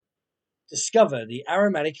Discover the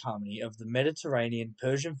aromatic harmony of the Mediterranean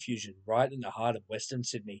Persian fusion right in the heart of Western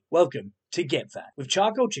Sydney. Welcome to Get Fat. With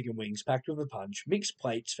charcoal chicken wings packed with a punch, mixed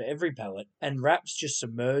plates for every palate, and wraps just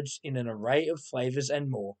submerged in an array of flavours and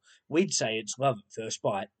more, we'd say it's love at first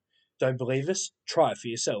bite. Don't believe us? Try it for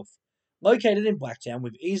yourself. Located in Blacktown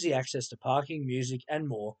with easy access to parking, music, and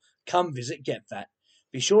more, come visit Get Fat.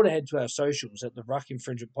 Be sure to head to our socials at the Ruck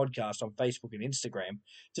Infringement Podcast on Facebook and Instagram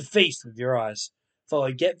to feast with your eyes.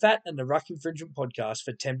 Follow Get Fat and the Ruck Infringement Podcast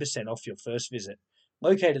for 10% off your first visit.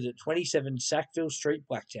 Located at 27 Sackville Street,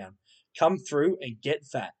 Blacktown. Come through and get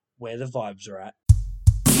fat where the vibes are at.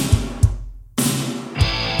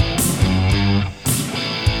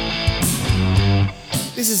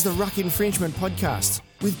 This is the Ruck Infringement Podcast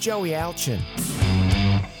with Joey Alchin.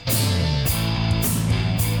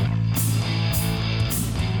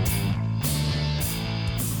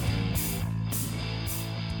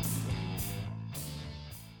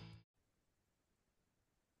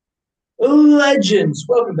 Legends,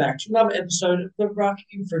 welcome back to another episode of the Ruck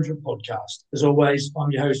Infringement Podcast. As always,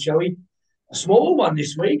 I'm your host, Joey. A smaller one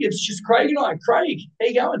this week. It's just Craig and I. Craig, how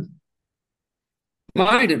you going?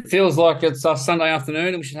 Mate, it feels like it's Sunday afternoon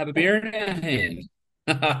and we should have a beer in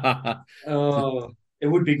our hand. Oh, it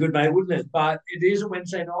would be good, mate, wouldn't it? But it is a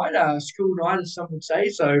Wednesday night, school night, as some would say.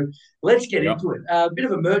 So let's get into it. A bit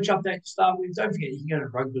of a merch update to start with. Don't forget, you can go to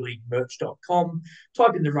rugbyleaguemerch.com,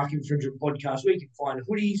 type in the Ruck Infringement Podcast, where you can find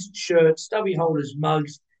hoodies, shirts, stubby holders,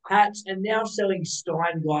 mugs, hats, and now selling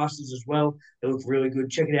Stein glasses as well. They look really good.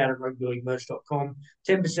 Check it out at rugbyleaguemerch.com.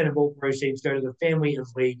 10% of all proceeds go to the Family of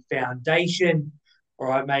League Foundation. All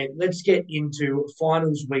right, mate, let's get into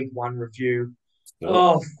finals week one review.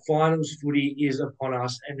 Oh, finals footy is upon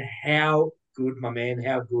us, and how good, my man,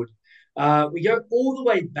 how good. We go all the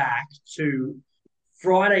way back to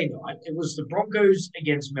Friday night. It was the Broncos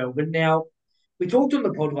against Melbourne. Now, we talked on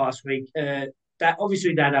the pod last week that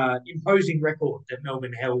obviously that imposing record that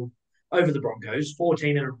Melbourne held over the Broncos,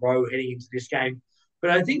 14 in a row heading into this game.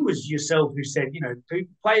 But I think it was yourself who said,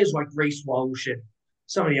 players like Reece Walsh and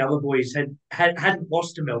some of the other boys hadn't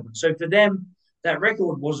lost to Melbourne. So for them, that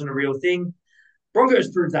record wasn't a real thing.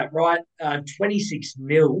 Broncos proved that right.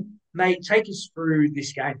 26-0. Mate, take us through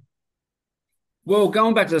this game. Well,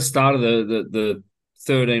 going back to the start of the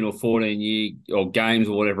 13 or 14 year or games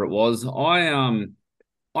or whatever it was,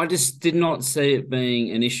 I just did not see it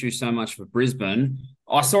being an issue so much for Brisbane.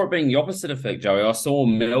 I saw it being the opposite effect, Joey. I saw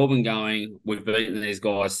Melbourne going, we've beaten these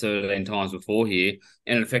guys 13 times before here,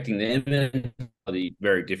 and affecting them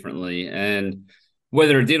very differently. And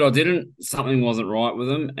whether it did or didn't, something wasn't right with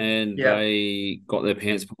them, and they got their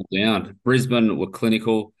pants pulled down. Brisbane were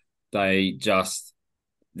clinical. They'll be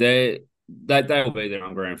there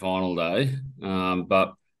on grand final day.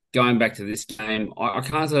 But going back to this game, I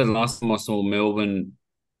can't say the last time I saw Melbourne,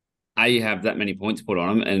 A, have that many points put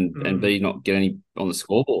on them, and B, not get any on the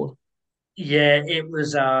scoreboard. Yeah, it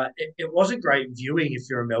was. It wasn't great viewing if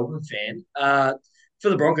you're a Melbourne fan. For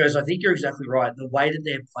the Broncos, I think you're exactly right. The way that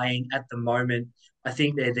they're playing at the moment, I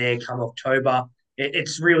think they're there come October.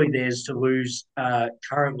 It's really theirs to lose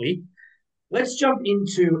currently. Let's jump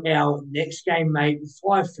into our next game, mate. We'll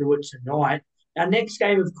fly through it tonight. Our next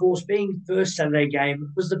game, of course, being first Saturday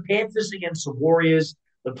game, was the Panthers against the Warriors,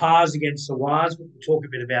 the Pars against the Wars. We'll talk a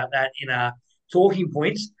bit about that in our talking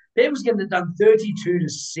points. Panthers getting it done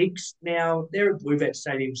 32-6. Now, they're at Bluebet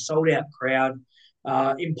Stadium, sold-out crowd.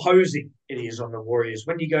 Imposing it is on the Warriors.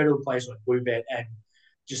 When you go to a place like Bluebet and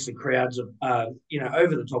just the crowds are,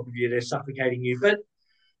 over the top of you, they're suffocating you. But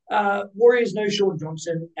Warriors know Shaun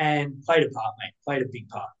Johnson and played a part, mate. Played a big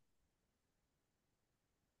part.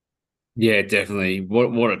 Yeah, definitely.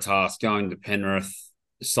 What a task going to Penrith,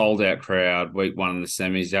 sold out crowd, week one in the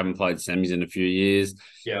semis. You haven't played semis in a few years.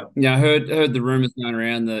 Yeah. Heard the rumours going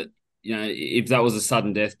around that, if that was a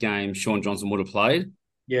sudden death game, Shaun Johnson would have played.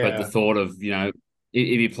 Yeah. But the thought of, if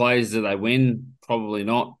he plays, do they win? Probably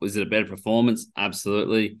not. Was it a better performance?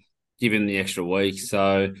 Absolutely. Give him the extra week.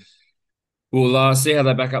 So we'll see how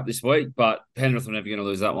they back up this week, but Penrith are never going to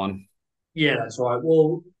lose that one. Yeah, that's right.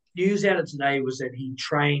 Well, news out of today was that he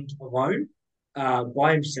trained alone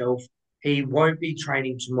by himself. He won't be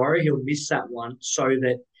training tomorrow. He'll miss that one so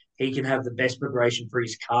that he can have the best preparation for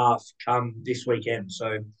his calf come this weekend.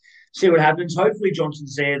 So see what happens. Hopefully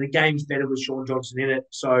Johnson's there. The game's better with Shaun Johnson in it,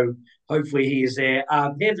 so hopefully he is there.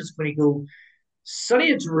 Panthers clinical.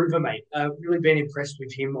 Sonny Taruva, mate. Really been impressed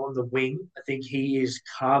with him on the wing. I think he is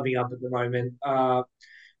carving up at the moment.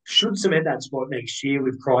 Should cement that spot next year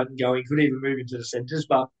with Crichton going. Could even move into the centres,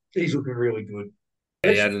 but he's looking really good.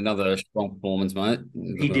 He had another strong performance, mate.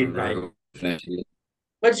 He did, mate.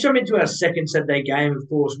 Let's jump into our second Saturday game. Of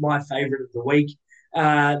course, my favourite of the week.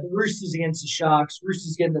 The Roosters against the Sharks.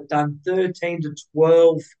 Roosters getting it done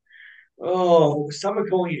 13-12. Oh, some are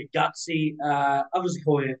calling it gutsy. Others are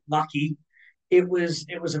calling it lucky. It was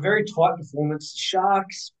a very tight performance. The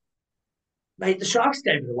Sharks, mate, the Sharks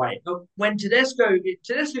gave it away. Look, when Tedesco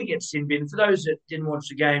gets sin bin, for those that didn't watch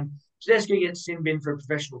the game, Tedesco gets sin bin for a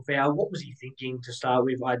professional foul. What was he thinking to start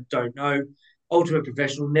with? I don't know. Ultimate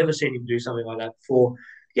professional, never seen him do something like that before.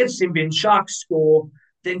 Gets sin bin, Sharks score.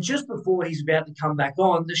 Then just before he's about to come back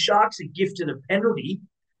on, the Sharks are gifted a penalty,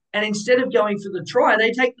 and instead of going for the try,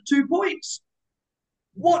 they take the 2 points.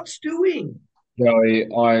 What's doing? Joey,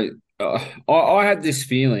 I had this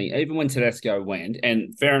feeling, even when Tedesco went,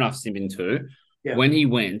 and fair enough, Simbin too, Yeah. when he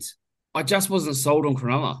went, I just wasn't sold on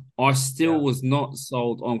Cronulla. I still was not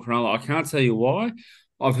sold on Cronulla. I can't tell you why.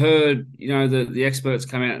 I've heard, the experts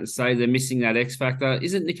come out and say they're missing that X factor.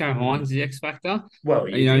 Isn't Nico Hines the X factor? Well,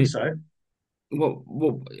 you think so?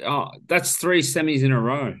 That's 3 semis in a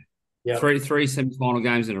row. Yeah. Three semi-final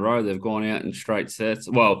games in a row. They've gone out in straight sets.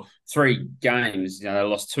 Well, 3 games. They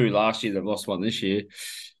lost 2 last year. They've lost 1 this year.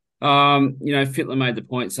 Fittler made the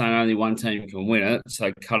point saying only one team can win it,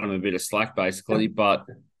 so cut them a bit of slack basically. But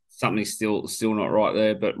something's still not right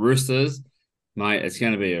there. But Roosters, mate, it's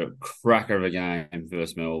going to be a cracker of a game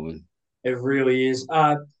versus Melbourne. It really is.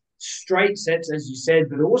 Straight sets, as you said,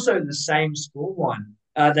 but also the same scoreline.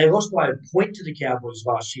 They lost by a point to the Cowboys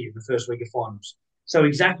last year in the first week of finals. So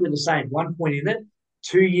exactly the same. 1 point in it,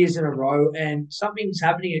 2 years in a row, and something's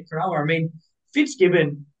happening at Cronulla. I mean,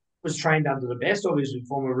 Fitzgibbon was trained under the best, obviously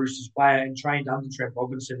former Roosters player, and trained under Trent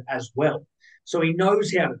Robinson as well. So he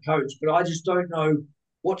knows how to coach, but I just don't know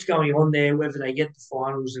what's going on there, whether they get the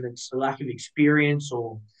finals and it's the lack of experience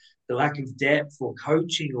or the lack of depth or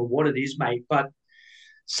coaching or what it is, mate. But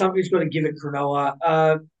something's got to give it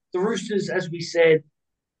Cronulla. The Roosters, as we said,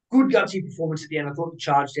 good gutsy performance at the end. I thought the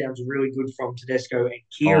charge downs were really good from Tedesco and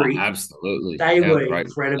Keary. Oh, absolutely. They were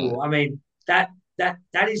incredible. I mean, that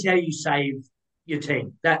is how you save your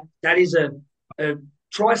team. That is a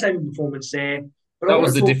try-saving performance there. But that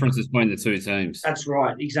was the difference between the 2 teams. That's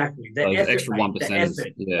right, exactly. The Those effort, extra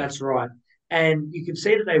 1%. Yeah. That's right. And you could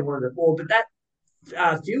see that they wanted it more. But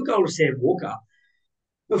that field goal to Sam Walker,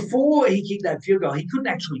 before he kicked that field goal, he couldn't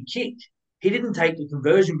actually kick. He didn't take the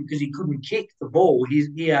conversion because he couldn't kick the ball.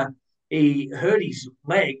 He hurt his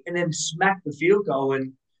leg and then smacked the field goal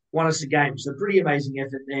and won us the game. So pretty amazing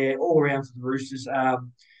effort there all around for the Roosters.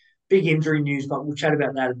 Big injury news, but we'll chat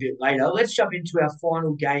about that a bit later. Let's jump into our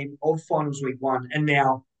final game of Finals Week 1. And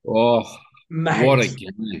now, mate, what a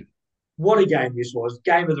game. What a game this was.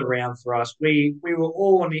 Game of the round for us. We were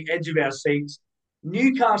all on the edge of our seats.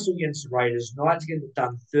 Newcastle against the Raiders. Knights getting it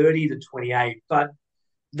done 30-28. But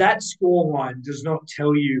that scoreline does not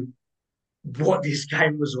tell you what this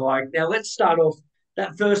game was like. Now, let's start off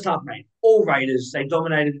that first half, mate. All Raiders, they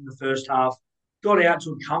dominated in the first half, got out to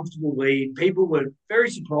a comfortable lead. People were very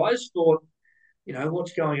surprised, thought,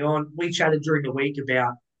 what's going on? We chatted during the week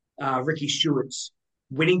about Ricky Stewart's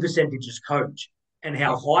winning percentage as coach and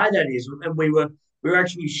how high that is. And we were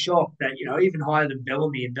actually shocked that, even higher than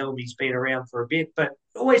Bellamy, and Bellamy's been around for a bit, but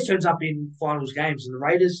it always turns up in finals games. And the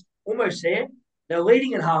Raiders, almost there, they're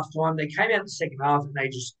leading at halftime. They came out in the second half and they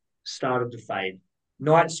just started to fade.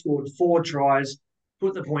 Knights scored 4 tries,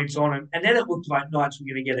 put the points on them, and then it looked like Knights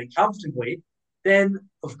were going to get it comfortably. Then,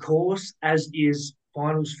 of course, as is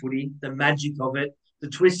finals footy, the magic of it, the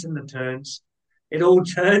twists and the turns, it all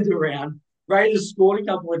turned around. Raiders scored a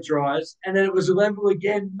couple of tries, and then it was a level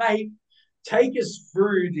again. Mate, take us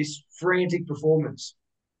through this frantic performance.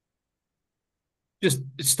 Just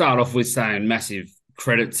start off with saying massive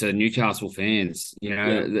credit to Newcastle fans.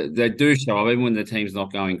 They do show up even when the team's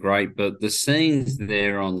not going great, but the scenes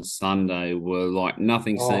there on Sunday were like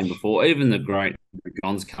nothing seen before. Even the great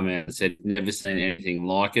John's come out and said never seen anything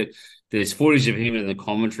like it. There's footage of him in the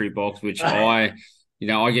commentary box, which I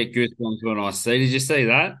get goosebumps when I see. Did you see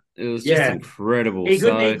that? It was just incredible. He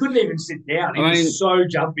couldn't even sit down. He was so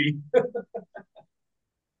jumpy.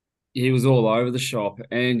 He was all over the shop.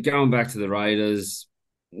 And going back to the Raiders,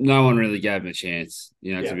 no one really gave him a chance,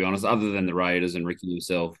 to be honest, other than the Raiders and Ricky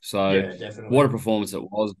himself. So what a performance it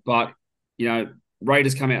was. But,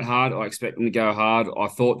 Raiders come out hard. I expect them to go hard. I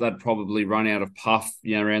thought they'd probably run out of puff,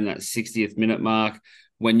 around that 60th minute mark.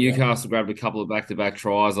 When Newcastle grabbed a couple of back-to-back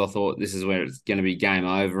tries, I thought this is where it's going to be game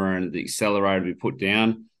over and the accelerator will be put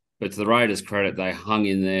down. But to the Raiders' credit, they hung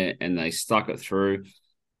in there and they stuck it through.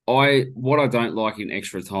 What I don't like in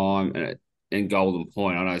extra time and Golden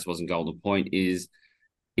Point, I know this wasn't Golden Point, is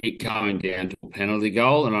it coming down to a penalty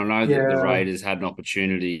goal. And I know that the Raiders had an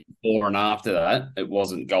opportunity before and after that. It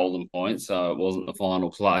wasn't Golden Point, so it wasn't the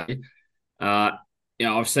final play.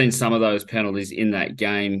 I've seen some of those penalties in that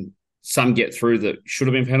game. Some get through that should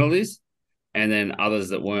have been penalties, and then others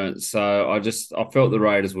that weren't. So I felt the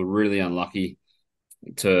Raiders were really unlucky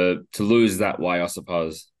to lose that way, I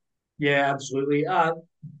suppose. Yeah, absolutely.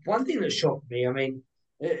 One thing that shocked me, I mean,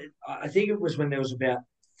 I think it was when there was about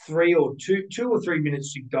 2 or 3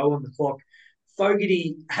 minutes to go on the clock.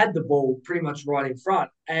 Fogarty had the ball pretty much right in front,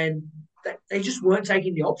 and they just weren't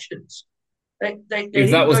taking the options. They If that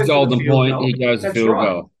didn't was go for the golden field point, he goal. goes a That's field right.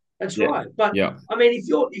 goal. That's Yeah, right. But yeah. I mean,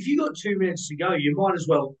 if you got 2 minutes to go, you might as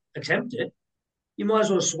well attempt it. You might as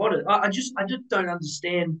well swat it. I just don't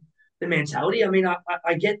understand the mentality. I mean,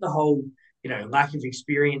 I get the whole lack of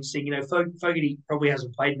experience thing. Fogarty probably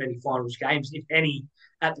hasn't played many finals games, if any,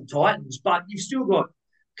 at the Titans, but you've still got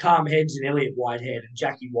calm heads and Elliot Whitehead and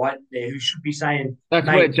Jackie White there who should be saying, That's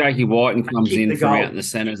where mate, Jakey Whiten comes kick in the from out goal. in the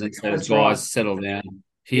centres and says, That's right. guys, settle down.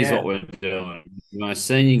 Here's Yeah. what we're doing.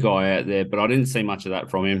 Senior guy out there, but I didn't see much of that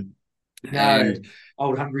from him. No, And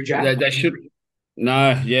old Hungry Jack. they should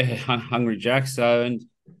no, yeah, Hungry Jack. So and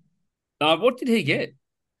what did he get?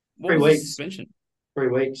 What 3 was his weeks. suspension? 3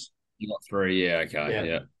 weeks. He got 3. Yeah,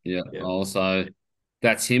 okay. Yeah. Yeah. Also,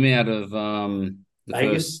 that's him out of the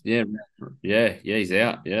Vegas. first. Yeah, he's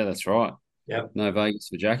out. Yeah, that's right. Yep. No Vegas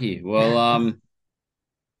for Jackie. Well,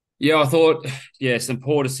 yeah, I thought, some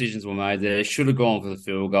poor decisions were made there. Should have gone for the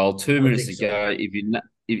field goal. 2 minutes to go. If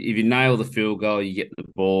you nail the field goal, you get the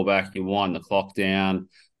ball back. You wind the clock down.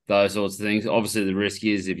 Those sorts of things. Obviously, the risk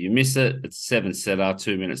is if you miss it, it's 7-setter,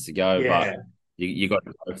 2 minutes to go. Yeah. But you got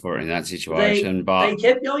to go for it in that They situation. they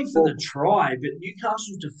kept going for the try, but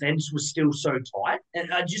Newcastle's defense was still so tight, and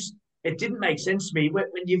it didn't make sense to me when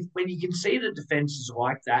you can see the defense is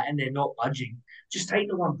like that and they're not budging. Just take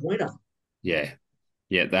the 1 pointer.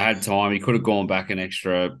 yeah, they had time. He could have gone back an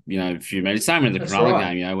extra, few minutes. Same in the That's Cronulla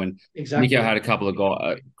right. game, when Exactly. Nico had a couple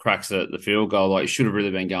of cracks at the field goal. Like, he should have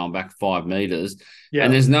really been going back 5 meters. Yeah.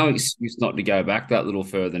 And there's no excuse not to go back that little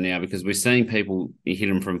further now because we're seeing people hit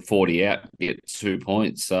them from 40 out, get 2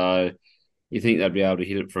 points. So you think they'd be able to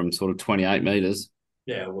hit it from sort of 28 meters.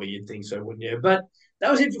 Yeah, well, you'd think so, wouldn't you? But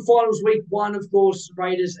that was it for finals week one. Of course,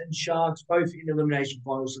 Raiders and Sharks both in elimination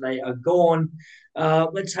finals today are gone.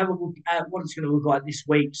 Let's have a look at what it's going to look like this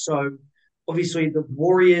week. So, obviously, the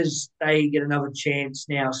Warriors, they get another chance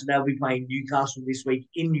now. So, they'll be playing Newcastle this week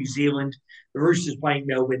in New Zealand. The Roosters playing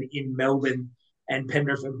Melbourne in Melbourne. And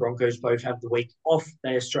Penrith and Broncos both have the week off.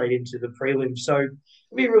 They are straight into the prelims. So,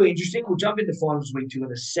 it'll be really interesting. We'll jump into finals week 2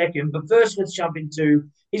 in a second. But first, let's jump into,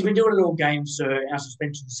 he's been doing it all game, sir, our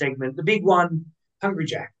suspension segment. The big one, Hungry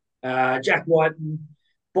Jack. Jack Whiten,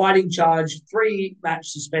 biting charge, 3-match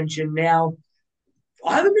suspension. Now,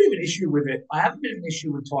 I have a bit of an issue with it. I have a bit of an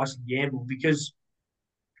issue with Tyson Gamble because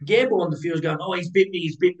Gamble on the field is going, oh, he's bit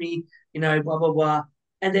me, blah, blah, blah.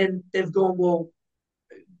 And then they've gone, well,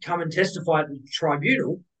 come and testify at the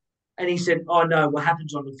tribunal. And he said, oh, no, what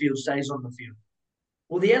happens on the field stays on the field.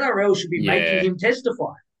 Well, the NRL should be making him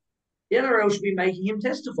testify. The NRL should be making him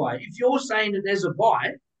testify. If you're saying that there's a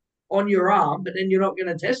bite on your arm, but then you're not going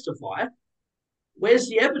to testify, where's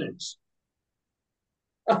the evidence?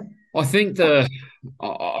 I think a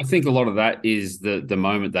lot of that is the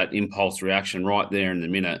moment, that impulse reaction right there in the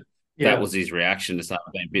minute. Yeah. That was his reaction to start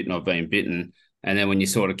being bitten. I've been bitten. And then when you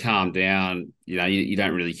sort of calm down, you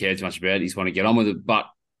don't really care too much about it. You just want to get on with it. But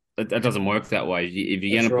that doesn't work that way. If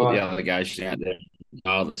you're going to put the allegation out there,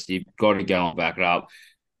 you've got to go and back it up.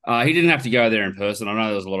 He didn't have to go there in person. I know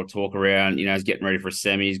there was a lot of talk around, he's getting ready for a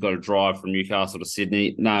semi. He's got to drive from Newcastle to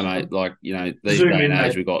Sydney. No, mate, these day and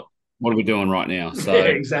age, what are we doing right now? So yeah,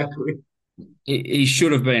 exactly. He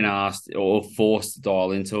should have been asked or forced to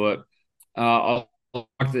dial into it. I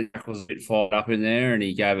like that Jack was a bit fired up in there and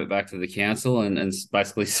he gave it back to the council and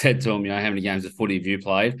basically said to him, how many games of footy have you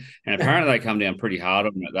played? And apparently they come down pretty hard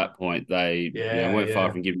on him at that point. They weren't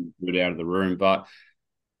far from giving him out of the room, but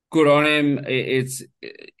good on him. It's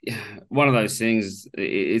one of those things.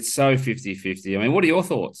 It's so 50-50. I mean, what are your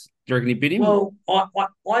thoughts? Do you reckon he bit him? Well,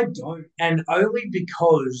 I don't, and only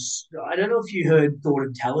because I don't know if you heard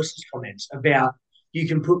Gordon Tallis's comments about you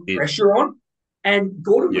can put pressure on, and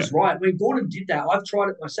Gordon was right. When Gordon did that, I've tried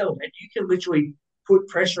it myself, and you can literally put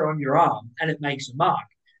pressure on your arm, and it makes a mark.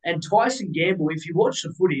 And Tyson Gamble, if you watch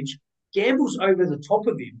the footage, Gamble's over the top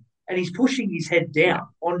of him, and he's pushing his head down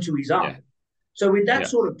onto his arm. So with that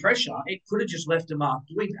sort of pressure, it could have just left a mark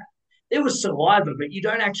doing that. There was saliva, but you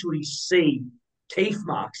don't actually see teeth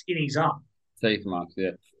marks in his arm. Teeth marks,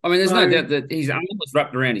 yeah. I mean, there's no doubt that his arm was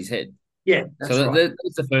wrapped around his head. Yeah, that's right.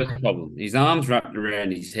 That's the first problem. His arm's wrapped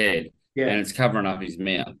around his head, and it's covering up his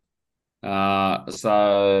mouth. Well,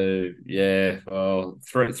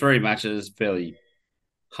 three matches, fairly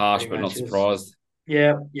harsh, but not surprised.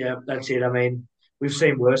 Yeah, that's it. I mean, we've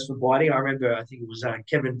seen worse for Blighty. I remember, I think it was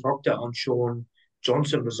Kevin Proctor on Sean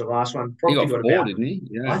Johnson was the last one. He Proctor got got four, about, didn't he?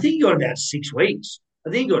 I Yeah. think he got about 6 weeks.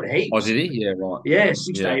 I think he got Oh, heaps. did he? Yeah, right. Yeah,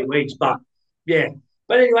 six to Yeah. 8 weeks. Yeah. But yeah.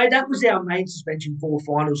 But anyway, that was our main suspension for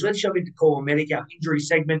finals. Let's jump into Call Medic, our injury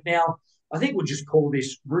segment now. I think we'll just call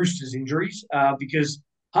this Roosters injuries because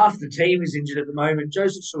half the team is injured at the moment.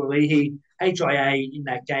 Joseph Sualihi, HIA in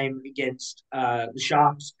that game against the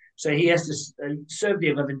Sharks. So he has to serve the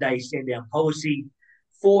 11-day stand-down policy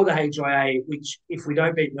for the HIA, which if we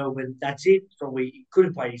don't beat Melbourne, that's it. Probably he could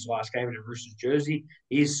have played his last game in a Roosters jersey.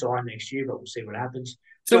 He is signed next year, but we'll see what happens.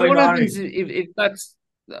 So Joey what Manu. happens if that's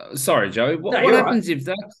sorry, Joey. No, What you're right. happens if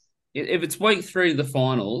that's if it's week 3 of the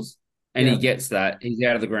finals and Yeah. he gets that, he's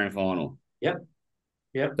out of the grand final? Yep.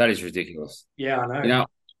 Yep. That is ridiculous. Yeah, I know. You know,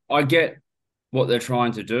 I get what they're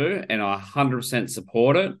trying to do and I 100%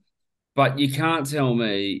 support it. But you can't tell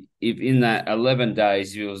me if in that 11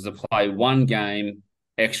 days he was to play one game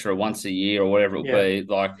extra once a year or whatever it Yeah. be,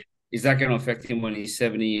 like, is that going to affect him when he's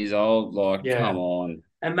 70 years old? Like, Yeah. come on.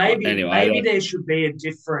 And maybe Anyway, there should be a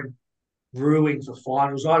different ruling for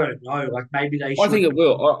finals. I don't know. Like maybe they I should. think it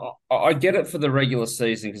will. I get it for the regular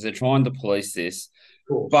season because they're trying to police this, Of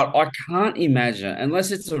course. but I can't imagine,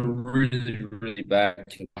 unless it's a really, really bad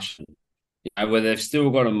concussion, where they've still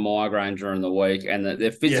got a migraine during the week and that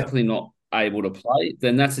they're physically not able to play,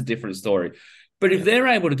 then that's a different story. But if they're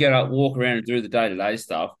able to get up, walk around, and do the day-to-day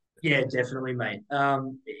stuff, yeah, definitely, mate.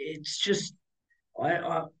 It's just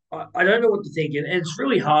I don't know what to think, and it's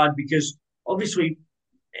really hard because obviously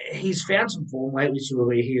he's found some form lately to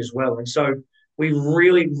here as well, and so we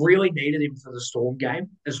really, really needed him for the Storm game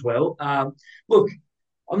as well. Look,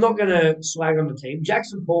 I'm not going to slag on the team.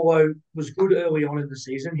 Jackson Paulo was good early on in the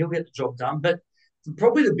season. He'll get the job done. But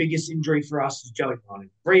probably the biggest injury for us is Joey Manu.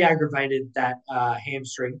 Re-aggravated that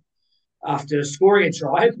hamstring after scoring a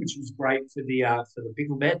try, which was great for the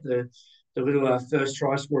pickle bet, the little first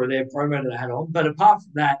try scorer there, promo that I had on. But apart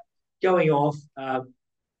from that, going off,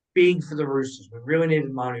 big for the Roosters. We really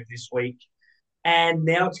needed Manu this week. And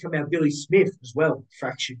now it's come out Billy Smith as well,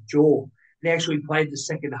 fractured jaw. And he actually played the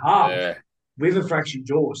second half with a fractured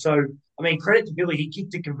jaw. So, I mean, credit to Billy. He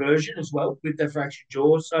kicked a conversion as well with the fractured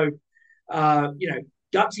jaw. So,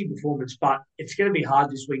 gutsy performance, but it's going to be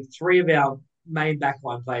hard this week. 3 of our main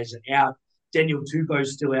backline players are out. Daniel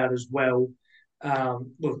Tupou's still out as well.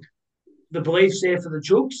 Look, the belief's there for the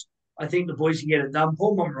Chooks. I think the boys can get it done.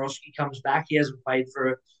 Paul Momorowski comes back. He hasn't played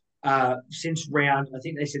for since round, I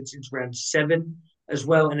think they said since round 7 as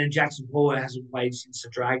well. And then Jackson Paulo hasn't played since the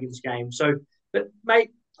Dragons game. So, but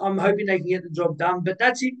mate, I'm hoping they can get the job done. But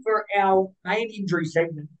that's it for our main injury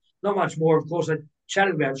segment. Not much more. Of course, I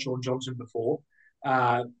chatted about Sean Johnson before.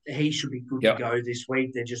 He should be good to go this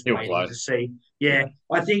week. They're just waiting to see. Yeah,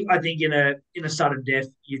 I think in a sudden death,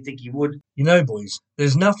 you'd think he would. You know, boys,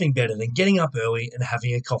 there's nothing better than getting up early and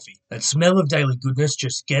having a coffee. That smell of daily goodness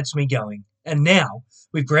just gets me going. And now,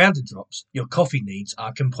 with Grounded Drops, your coffee needs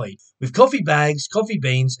are complete. With coffee bags, coffee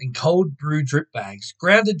beans, and cold brew drip bags,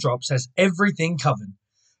 Grounded Drops has everything covered.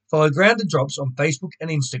 Follow Grounded Drops on Facebook and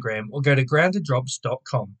Instagram or go to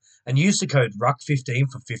groundeddrops.com and use the code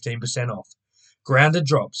RUCK15 for 15% off. Grounded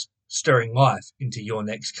Drops, stirring life into your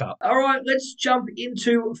next cup. All right, let's jump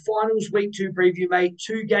into finals week 2 preview, mate.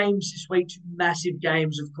 2 games this week, 2 massive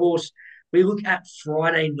games, of course. We look at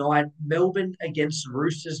Friday night, Melbourne against the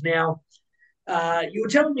Roosters now. You were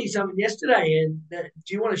telling me something yesterday, and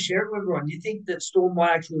do you want to share it with everyone? Do you think that Storm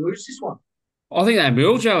might actually lose this one? I think they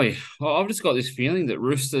will, Joey. I've just got this feeling that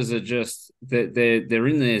Roosters are just they're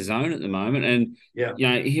in their zone at the moment, and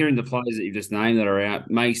hearing the players that you've just named that are out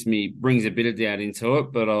brings a bit of doubt into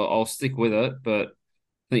it. But I'll stick with it. But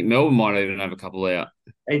I think Melbourne might even have a couple out.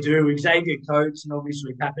 They do. Xavier Coates and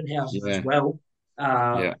obviously Pappenhausen as well.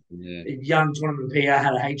 Young Tournament Pia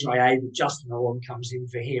had a HIA, but Justin Olam comes in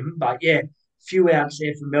for him. But yeah, few outs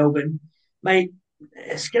there for Melbourne, mate.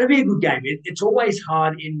 It's going to be a good game. It's always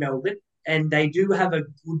hard in Melbourne. And they do have a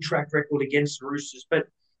good track record against the Roosters. But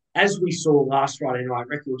as we saw last Friday night,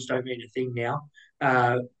 records don't mean a thing now.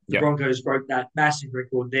 The Broncos broke that massive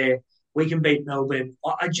record there. We can beat Melbourne.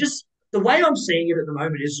 The way I'm seeing it at the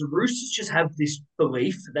moment is the Roosters just have this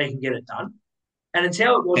belief that they can get it done. And it's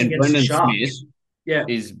how it was against Brendan the Sharks. Smith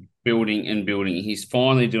is building and building. He's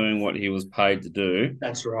finally doing what he was paid to do.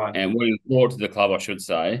 That's right. And what he brought to the club, I should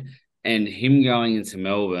say. And him going into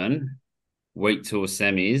Melbourne, week 2 of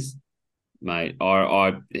semis, mate,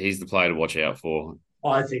 he's the player to watch out for.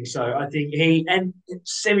 I think so. I think and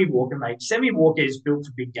Semi Walker, mate. Semi Walker is built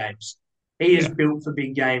for big games. He is built for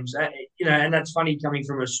big games. And that's funny coming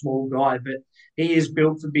from a small guy, but he is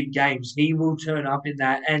built for big games. He will turn up in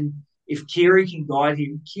that. And if Kiri can guide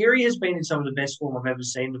him. Kiri has been in some of the best form I've ever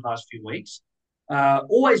seen the past few weeks.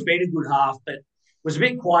 Always been a good half, but was a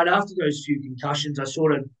bit quiet after those few concussions. I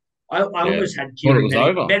almost had Thought it Kiri was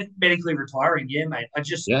over. medically retiring. Yeah, mate.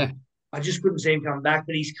 Yeah. I just couldn't see him coming back,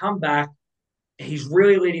 but he's come back. He's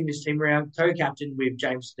really leading this team around, co-captain with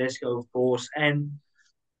James Tedesco, of course. And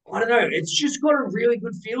I don't know, it's just got a really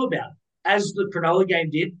good feel about it, as the Cronulla game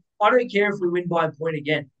did. I don't care if we win by a point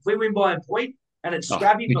again. If we win by a point and it's Oh,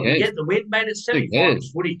 scrappy, who but we cares? get the win, mate, it's Who semi-finals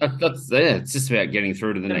cares? footy. That's there. It's just about getting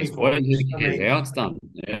through to the next point. Semi-finals. Who cares how it's done?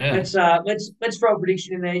 Yeah. Let's throw a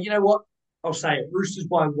prediction in there. You know what? I'll say it. Roosters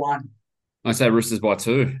by 1. I say Roosters by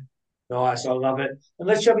 2. Nice, I love it. And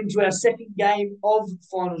let's jump into our second game of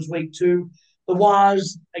finals week 2. The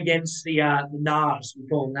Wars against the Nars, we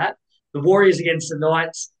call them that. The Warriors against the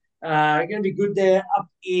Knights. Going to be good there up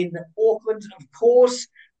in Auckland, of course.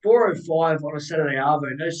 4:05 on a Saturday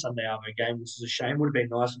Arvo. No Sunday Arvo game, which is a shame. Would have been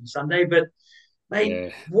nice on Sunday. But, mate, Yeah.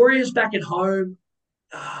 Warriors back at home.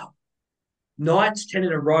 Knights 10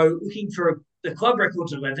 in a row, looking for the club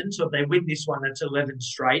record's 11. So if they win this one, that's 11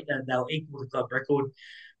 straight, and they'll equal the club record.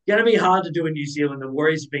 Going to be hard to do in New Zealand. The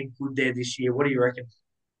Warriors have been good there this year. What do you reckon?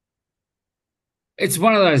 It's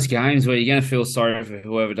one of those games where you're going to feel sorry for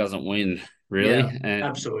whoever doesn't win, really. Yeah, And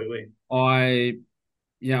absolutely.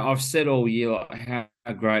 I've said all year, like, how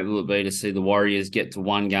great will it be to see the Warriors get to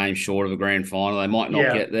one game short of a grand final? They might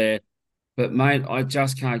not get there. But, mate, I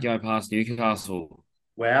just can't go past Newcastle.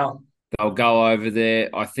 Wow. They'll go over there.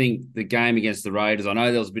 I think the game against the Raiders, I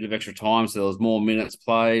know there was a bit of extra time, so there was more minutes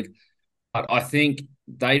played. But I think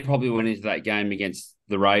they probably went into that game against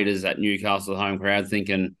the Raiders at Newcastle home crowd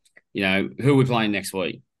thinking, who are we playing next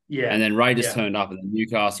week? Yeah. And then Raiders turned up and then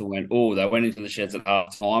Newcastle went, they went into the sheds at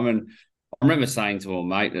half time. And I remember saying to a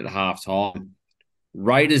mate at half time,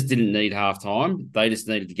 Raiders didn't need half time. They just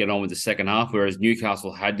needed to get on with the second half, whereas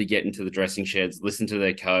Newcastle had to get into the dressing sheds, listen to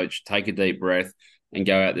their coach, take a deep breath, and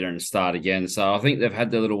go out there and start again. So I think they've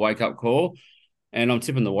had their little wake-up call. And I'm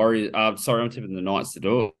tipping the Knights to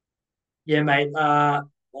do it. Yeah, mate. I'm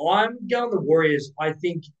going the Warriors. I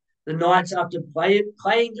think the Knights, after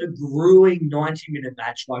playing a grueling 90-minute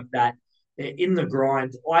match like that, they're in the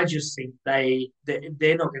grind. I just think they're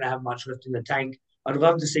not going to have much left in the tank. I'd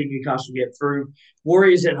love to see Newcastle get through.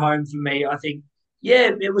 Warriors at home for me, I think,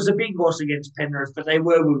 it was a big loss against Penrith, but they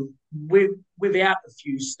were without a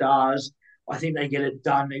few stars. I think they get it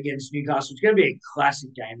done against Newcastle. It's going to be a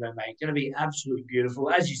classic game, though, mate. It's going to be absolutely beautiful.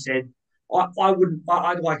 As you said,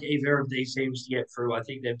 I'd like either of these teams to get through. I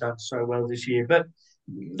think they've done so well this year. But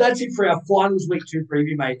that's it for our finals week 2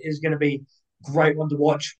 preview, mate. It's going to be a great one to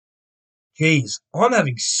watch. Geez, I'm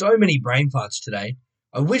having so many brain farts today.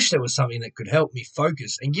 I wish there was something that could help me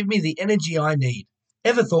focus and give me the energy I need.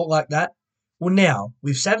 Ever thought like that? Well, now,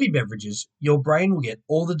 with Savvy Beverages, your brain will get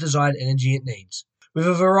all the desired energy it needs. With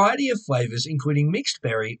a variety of flavours including mixed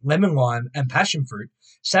berry, lemon lime and passion fruit,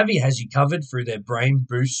 Savvy has you covered through their brain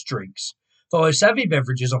boost drinks. Follow Savvy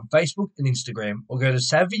Beverages on Facebook and Instagram or go to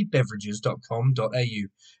savvybeverages.com.au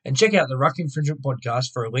and check out the Ruck Infringement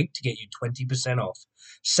podcast for a link to get you 20% off.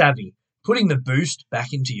 Savvy, putting the boost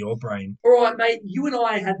back into your brain. All right, mate. You and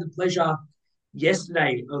I had the pleasure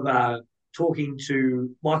yesterday of talking to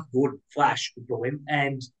Michael Gordon, Flash, we call him,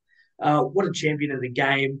 and what a champion of the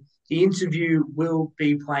game. The interview will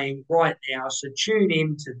be playing right now, so tune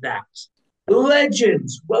in to that.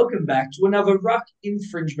 Legends, welcome back to another Ruck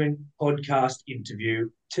Infringement podcast interview.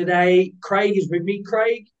 Today, Craig is with me.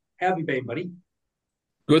 Craig, how have you been, buddy?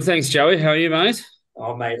 Good, thanks, Joey. How are you, mate?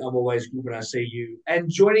 Oh, mate, I'm always good when I see you. And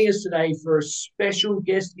joining us today for a special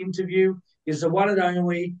guest interview is the one and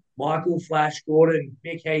only Michael Flash Gordon.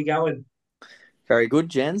 Mick, how you going? Very good,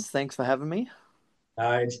 gents. Thanks for having me.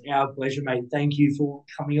 It's our pleasure, mate. Thank you for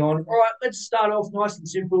coming on. All right, let's start off nice and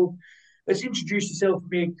simple. Let's introduce yourself,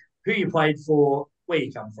 Mick, who you played for, where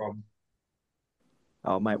you come from.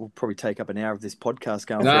 Oh, mate, we'll probably take up an hour of this podcast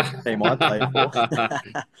going for the team I played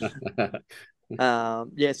for.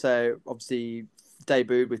 So obviously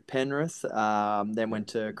debuted with Penrith, then went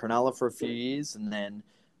to Cronulla for a few years, and then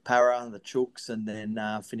Para, the Chooks, and then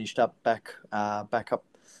finished up back up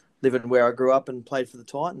living where I grew up and played for the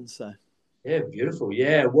Titans. So. Yeah, beautiful.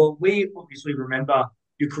 Yeah, well, we obviously remember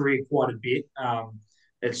your career quite a bit.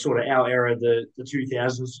 It's sort of our era, the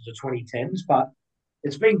 2000s to the 2010s, but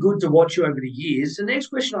it's been good to watch you over the years. The next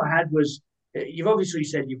question I had was, you've obviously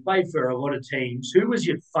said you played for a lot of teams. Who was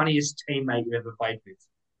your funniest teammate you ever played with?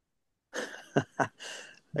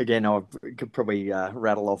 Again, I could probably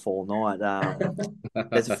rattle off all night.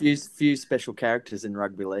 There's a few special characters in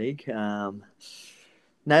rugby league.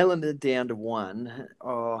 Nailing it down to one,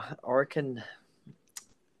 I reckon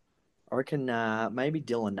I reckon maybe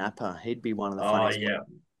Dylan Napper. He'd be one of the Oh, funniest. yeah.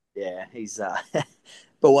 Yeah, he's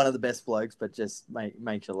but one of the best blokes, but just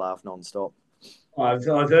makes you laugh non-stop. I've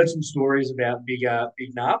heard some stories about big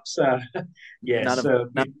naps. None Yes. of none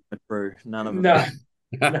of them are true. None of them. No,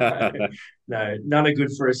 no, no, none are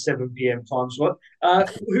good for a 7 p.m. time slot.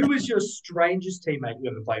 Who was your strangest teammate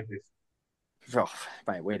you ever played with? Oh,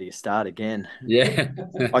 mate, where do you start again? Yeah.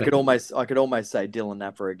 I could almost say Dylan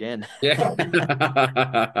Napper again. Yeah.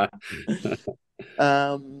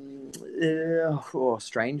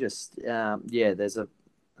 Strangest. Yeah, there's a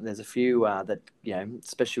few that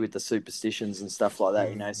especially with the superstitions and stuff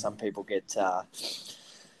like that. Some people get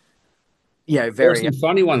There's very. some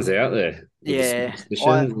funny ones out there with the Yeah,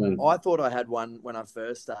 superstitions I thought I had one when I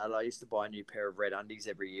first started. I used to buy a new pair of red undies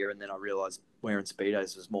every year, and then I realised wearing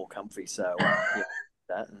speedos was more comfy. So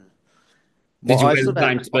that. And Did you I wear sort the of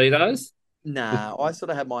same had, speedos? Nah, I sort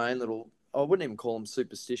of had my own little. I wouldn't even call them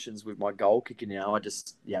superstitions with my goal kicking. I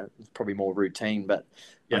just it's probably more routine, but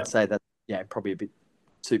Yeah. I'd say that probably a bit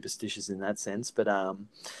superstitious in that sense. But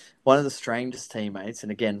one of the strangest teammates,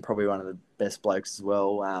 and again probably one of the best blokes as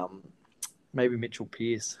well. Maybe Mitchell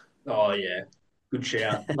Pearce. Oh, yeah. Good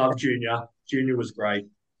shout. Love Junior. Junior was great.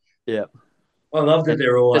 Yeah. I love that And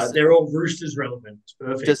they're all Roosters relevant. It's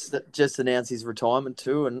perfect. Just announced his retirement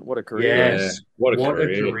too, and what a career! Yeah, Yes. what a What a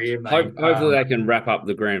career! career, mate. Hopefully they can wrap up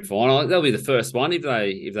the grand final. They'll be the first one if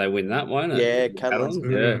they win that, won't it? Yeah, The Catalans.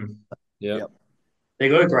 Catalans? Yeah. Yep. They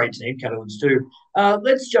got a great team, Catalans too.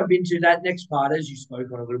 Let's jump into that next part, as you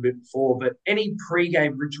spoke on a little bit before. But any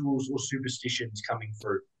pre-game rituals or superstitions coming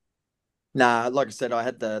through? Nah, like I said, I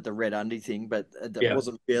had the red undie thing, but that Yeah.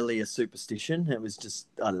 wasn't really a superstition. It was just,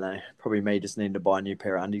 I don't know, probably me just needing to buy a new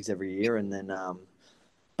pair of undies every year. And then,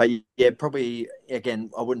 but yeah, probably,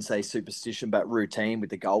 again, I wouldn't say superstition, but routine with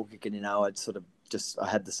the goal kicking. I'd sort of I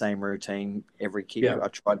had the same routine every kick. Yeah. I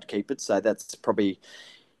tried to keep it. So that's probably,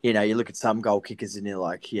 you look at some goal kickers and you're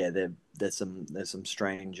like, yeah, there's some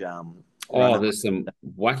strange, There's some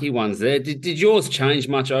wacky ones there. Did yours change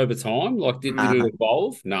much over time? Like, did it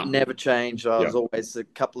evolve? No. Never changed. I was Yeah. always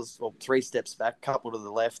three steps back, couple to the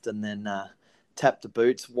left, and then tap the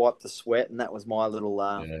boots, wipe the sweat, and that was my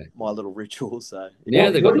little ritual. So Yeah,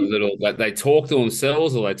 they got the little they talk to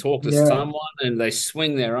themselves or they talk to Yeah. someone and they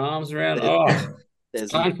swing their arms around.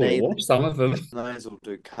 It's painful to watch some of them. Those will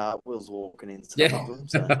do cartwheels walking in some Yeah. of them.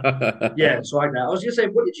 So. Yeah, it's like that. I was going to say,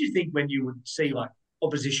 what did you think when you would see like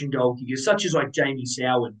opposition goal kickers, such as like Jamie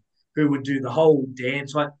Sowen, who would do the whole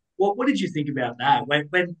dance? Like, what did you think about that? When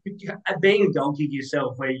being a goal kicker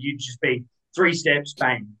yourself, where you'd just be 3 steps,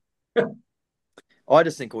 bang. I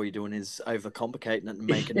just think all you're doing is overcomplicating it and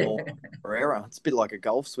making it more for error. It's a bit like a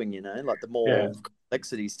golf swing, like the more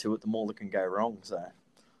complexities to it, the more that can go wrong. So.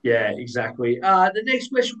 Yeah, exactly. The next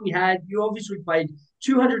question we had, you obviously played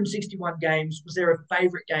 261 games. Was there a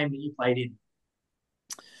favourite game that you played in?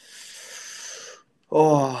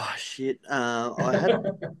 Oh, shit. I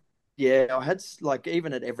had like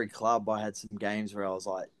even at every club, I had some games where I was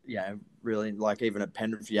like, really like even at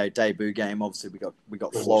Penrith, debut game. Obviously, we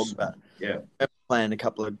got flogged, but yeah, playing a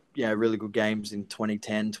couple of really good games in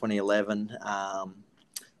 2010, 2011.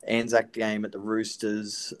 Anzac game at the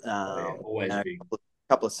Roosters. always big.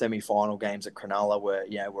 Couple of semi-final games at Cronulla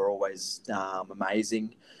were always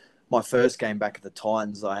amazing. My first game back at the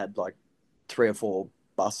Titans, I had like 3 or 4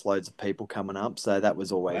 busloads of people coming up, so that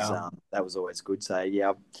was always good. So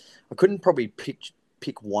I couldn't probably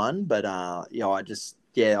pick one, but I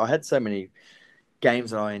had so many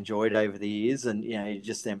games that I enjoyed over the years, and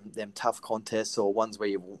just them tough contests or ones where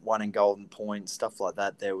you won in golden points, stuff like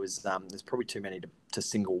that. There's probably too many to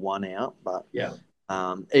single one out, but yeah.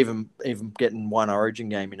 Even getting one Origin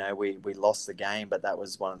game, we lost the game, but that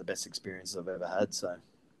was one of the best experiences I've ever had. So,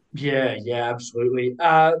 yeah, absolutely.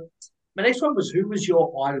 My next one was, who was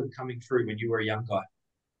your idol coming through when you were a young guy?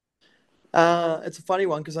 It's a funny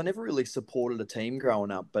one because I never really supported a team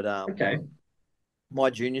growing up, but okay. My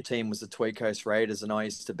junior team was the Tweed Coast Raiders, and I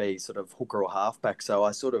used to be sort of hooker or halfback, so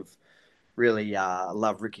I sort of really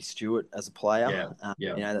love Ricky Stewart as a player.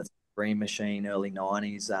 That's Green Machine, early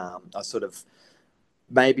 90s. I sort of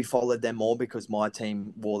maybe followed them more because my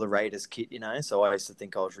team wore the Raiders kit, so I used to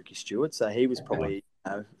think I was Ricky Stewart. So he was probably,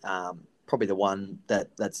 probably the one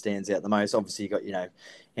that stands out the most. Obviously, you got,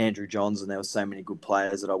 Andrew Johns, and there were so many good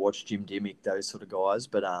players that I watched, Jim Dimmick, those sort of guys.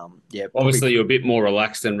 But, Obviously, you're a bit more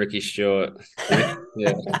relaxed than Ricky Stewart.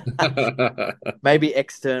 Yeah. Maybe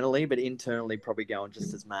externally, but internally probably going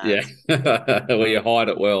just as mad. Yeah. Well, you hide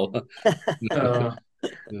it well.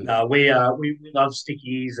 No, we love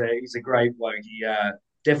Sticky. He's a great bloke. He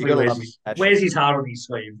definitely wears his heart on his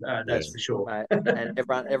sleeve. That's for sure. And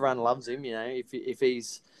everyone loves him. If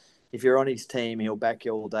he's if you're on his team, he'll back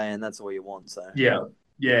you all day, and that's all you want. So Yeah,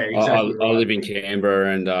 I, exactly I right. live in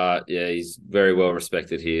Canberra, and yeah, he's very well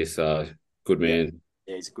respected here. So good man.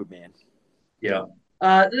 Yeah, he's a good man. Yeah.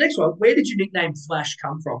 The next one, where did your nickname Flash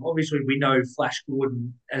come from? Obviously, we know Flash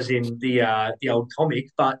Gordon as in the old comic,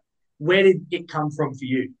 but where did it come from for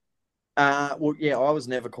you? Well, yeah, I was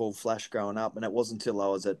never called Flash growing up, and it wasn't until I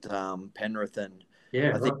was at Penrith, and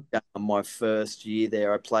Yeah, I think right. my first year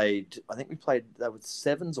there, I played. I think we played that with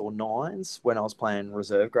sevens or nines when I was playing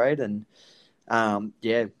reserve grade, and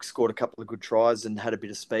yeah, scored a couple of good tries and had a bit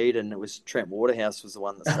of speed, and it was Trent Waterhouse was the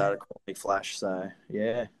one that started calling me Flash. So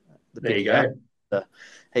yeah, the There big you house. go.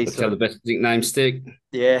 He That's sort how of the best nicknames stick.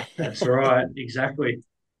 yeah. That's right. Exactly.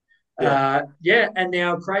 Yeah. Yeah, and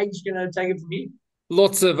now Craig's going to take it from here.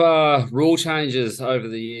 Lots of rule changes over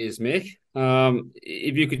the years, Mick.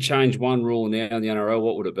 If you could change one rule now in the NRL,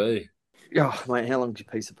 what would it be? Oh, mate, how long's your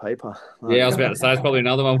piece of paper? Yeah, I was about to say it's probably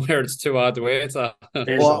another one where it's too hard to answer.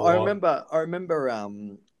 There's a Well, I lot. remember, I remember,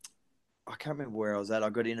 I can't remember where I was at. I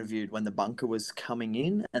got interviewed when the bunker was coming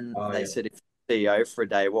in, and Oh, they yeah. said, if CEO for a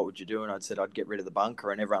day, what would you do? And I said, I'd get rid of the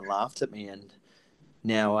bunker, and everyone laughed at me. And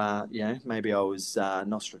now, maybe I was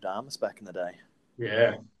Nostradamus back in the day.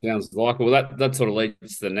 Yeah. Sounds like well. That sort of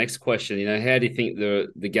leads to the next question. How do you think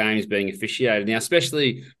the game's being officiated now?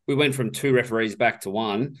 Especially, we went from 2 referees back to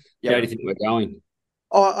 1. How do Yep. you think we're going?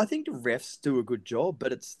 Oh, I think the refs do a good job,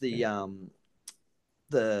 but it's the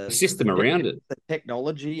The the system around it. the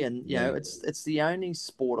technology, and Yeah. it's the only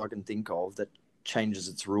sport I can think of that changes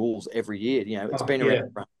its rules every year. It's Oh, been yeah.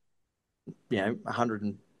 around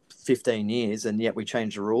 115 years, and yet we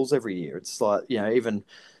change the rules every year. It's like, even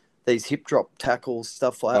these hip drop tackles,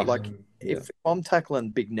 stuff like that. Oh, Like, yeah. if I'm tackling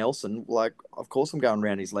Big Nelson, like, of course I'm going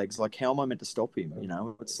around his legs. Like, how am I meant to stop him?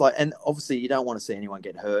 It's like, and obviously you don't want to see anyone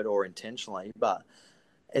get hurt or intentionally, but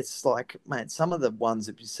it's like, mate, some of the ones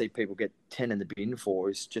that you see people get 10 in the bin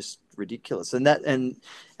for is just ridiculous. And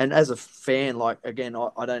as a fan, like, again,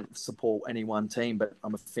 I don't support any one team, but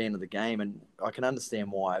I'm a fan of the game, and I can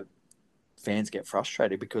understand why fans get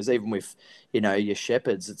frustrated, because even with, your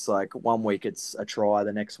Shepherds, it's like one week it's a try,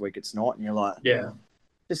 the next week it's not. And you're like, Yeah.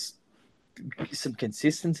 just some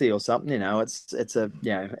consistency or something,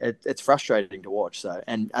 it's frustrating to watch. So,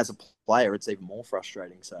 and as a player, it's even more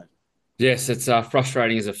frustrating. So, Yes, it's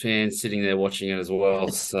frustrating as a fan sitting there watching it as well.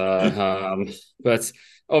 So, but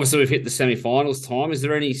obviously we've hit the semi-finals time. Is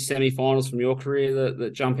there any semi-finals from your career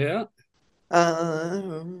that jump out?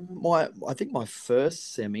 I think my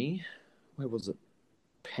first semi, where was it?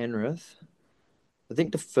 Penrith. I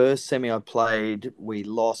think the first semi I played, we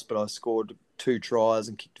lost, but I scored 2 tries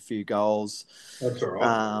and kicked a few goals. That's all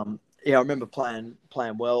right. Yeah, I remember playing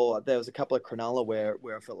well. There was a couple of Cronulla where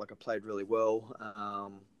I felt like I played really well.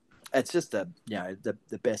 It's just the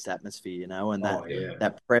best atmosphere, and Oh, yeah.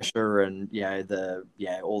 that pressure, and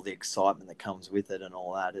all the excitement that comes with it and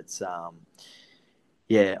all that. It's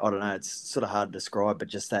yeah, I don't know. It's sort of hard to describe, but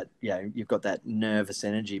just that, you've got that nervous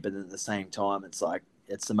energy, but at the same time, it's like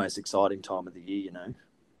it's the most exciting time of the year.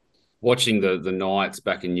 Watching the Knights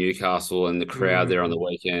back in Newcastle and the crowd there on the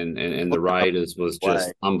weekend and the Raiders was just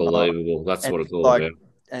Way. unbelievable. That's And what it's all like, about.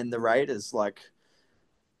 and the Raiders, like,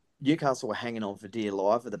 Newcastle were hanging on for dear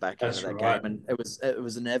life at the back end of That's that right. game, and it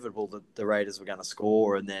was inevitable that the Raiders were going to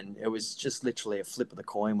score, and then it was just literally a flip of the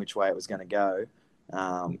coin which way it was going to go.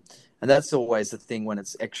 And that's always the thing when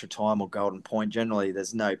it's extra time or golden point. Generally,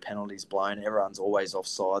 there's no penalties blown. Everyone's always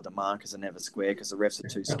offside. The markers are never square because the refs are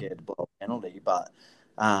too scared to blow a penalty. But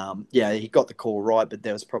he got the call right, but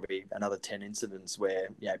there was probably another 10 incidents where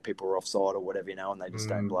people were offside or whatever, and they just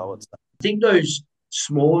don't blow it. So, I think those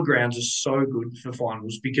smaller grounds are so good for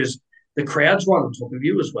finals because the crowd's right on top of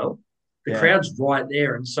you as well. The yeah, crowd's right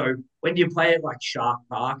there. And so when you play at like Shark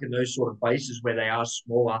Park and those sort of places where they are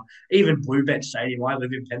smaller, even Bluebet Stadium, I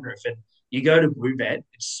live in Penrith, and you go to Bluebet,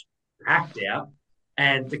 it's packed out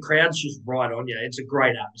and the crowd's just right on you. It's a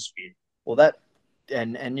great atmosphere. well, that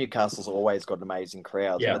and Newcastle's always got amazing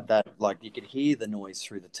crowds, Yeah. but that, like, you could hear the noise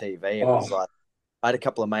through the TV. It Oh. was like, I had a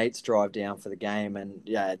couple of mates drive down for the game, and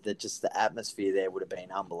the atmosphere there would have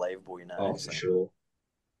been unbelievable. Oh, So, for sure.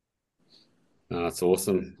 No, that's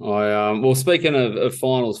awesome. Well, speaking of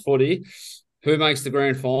finals footy, who makes the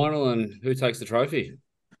grand final and who takes the trophy?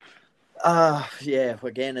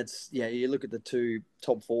 again, it's you look at the two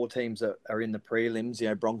top 4 teams that are in the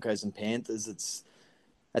prelims, Broncos and Panthers. It's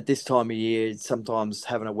at this time of year, sometimes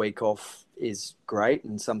having a week off is great,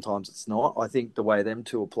 and sometimes it's not. I think the way them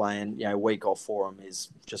two are playing, week off for them is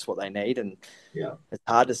just what they need, and Yeah. it's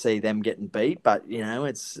hard to see them getting beat. But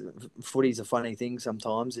it's footy's a funny thing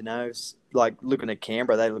sometimes. It's like looking at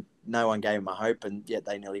Canberra, no one gave them a hope, and yet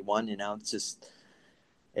they nearly won. It's just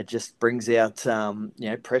it just brings out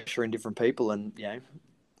pressure in different people, and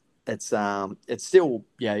it's still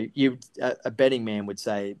a betting man would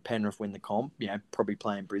say Penrith win the comp, probably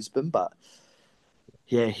playing Brisbane, but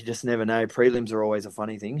yeah, you just never know. Prelims are always a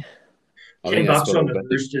funny thing. I think that's $10 got on all the been.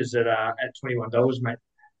 Roosters at $21, mate.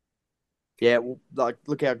 Yeah, well, like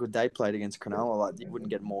look how good they played against Cronulla. Like you wouldn't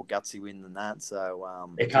get a more gutsy win than that.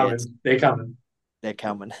 So They're coming. They're coming. they're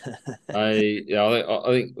coming. I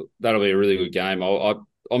think that'll be a really good game.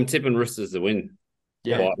 I'm tipping Roosters to win.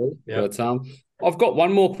 Yeah. Yeah. But I've got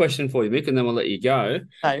one more question for you, Mick, and then we'll let you go.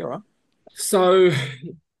 Hey, all right. So,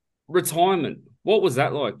 retirement. What was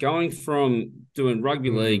that like? Going from doing rugby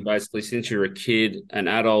league basically since you're a kid, an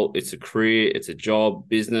adult, it's a career, it's a job,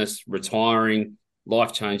 business, retiring,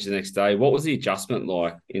 life changed the next day. What was the adjustment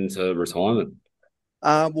like into retirement?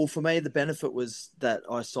 Well, for me, the benefit was that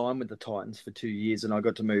I signed with the Titans for 2 years, and I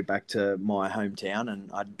got to move back to my hometown, and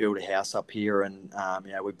I'd built a house up here, and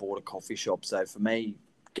we bought a coffee shop. So for me,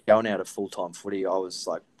 going out of full-time footy, I was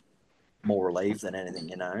like more relieved than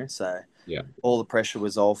anything, So yeah, all the pressure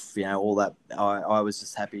was off. All that. I was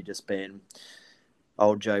just happy just being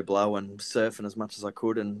old Joe Blow and surfing as much as I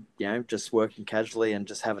could, and just working casually and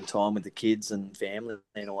just having time with the kids and family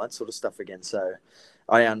and all that sort of stuff again. So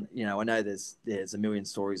I know there's a million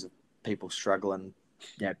stories of people struggling,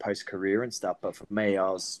 post career and stuff, but for me,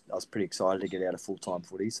 I was pretty excited to get out of full time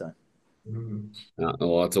footy. So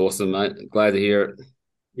oh, that's awesome, mate. Glad to hear it.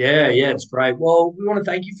 Yeah, it's great. Well, we want to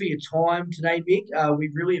thank you for your time today, Mick. We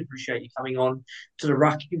really appreciate you coming on to the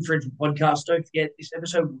Ruck Infringement Podcast. Don't forget, this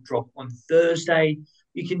episode will drop on Thursday.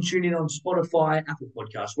 You can tune in on Spotify, Apple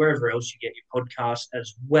Podcasts, wherever else you get your podcasts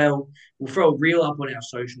as well. We'll throw a reel up on our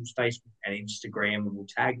socials, Facebook and Instagram, and we'll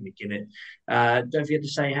tag Mick in it. Don't forget to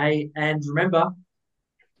say hey, and remember,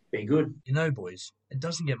 be good. Boys, it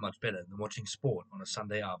doesn't get much better than watching sport on a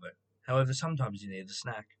Sunday arvo. However, sometimes you need a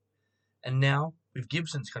snack. And now, with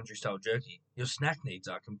Gibson's Country Style Jerky, your snack needs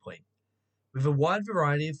are complete. With a wide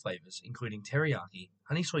variety of flavours, including teriyaki,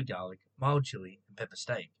 honey soy garlic, mild chili, and pepper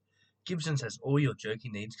steak, Gibson's has all your jerky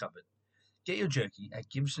needs covered. Get your jerky at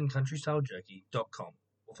GibsonCountryStyleJerky.com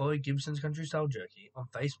or follow Gibson's Country Style Jerky on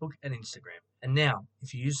Facebook and Instagram. And now,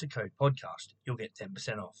 if you use the code PODCAST, you'll get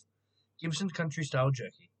 10% off. Gibson's Country Style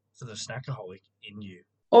Jerky, for the snackaholic in you.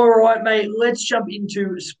 All right, mate, let's jump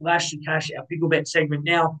into Splash the Cash, our Pickle Bet segment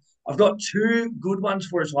now. I've got two good ones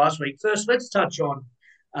for us last week. First, let's touch on,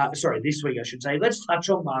 this week, I should say. Let's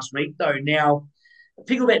touch on last week, though. Now,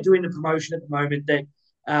 Picklebet doing the promotion at the moment that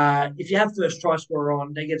if you have first try scorer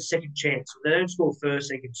on, they get a second chance. If they don't score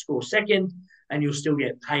first, they can score second, and you'll still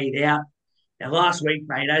get paid out. Now, last week,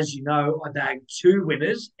 mate, as you know, I bagged 2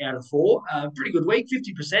 winners out of 4. Pretty good week,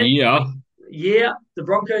 50%. Yeah, the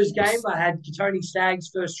Broncos game, I had Tony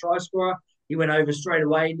Staggs first try scorer. He went over straight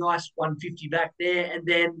away. Nice 150 back there. And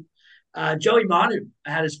then Joey Manu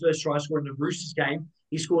had his first try score in the Roosters game.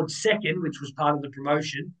 He scored second, which was part of the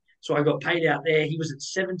promotion. So I got paid out there. He was at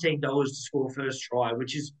 $17 to score first try,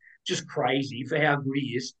 which is just crazy for how good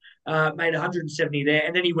he is. Made 170 there,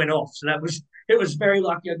 and then he went off. So it was very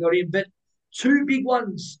lucky I got him. But 2 big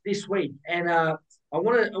ones this week, and I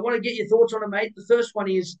want to get your thoughts on it, mate. The first one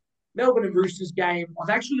is Melbourne and Roosters game. I've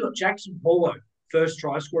actually got Jackson Paulo first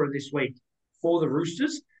try scorer this week for the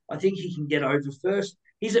Roosters. I think he can get over first.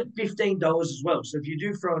 He's at $15 as well. So if you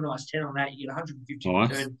do throw a nice 10 on that, you get 150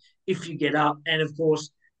 return if you get up. And of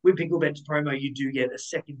course, with Picklebet's promo, you do get a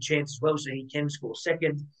second chance as well, so he can score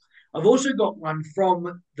second. I've also got one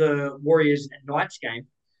from the Warriors and Knights game.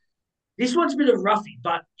 This one's a bit of roughie,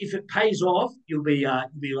 but if it pays off, you'll be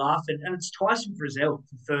laughing. And it's Tyson Frizzell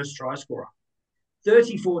for first try scorer.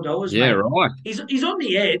 $34. Yeah, mate. right. He's on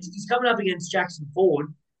the edge. He's coming up against Jackson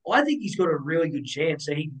Ford. I think he's got a really good chance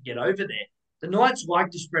that he can get over there. The Knights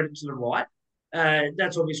like to spread it to the right.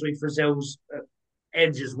 That's obviously Frizzell's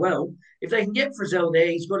edge as well. If they can get Frizzell there,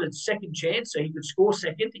 he's got a second chance, so he could score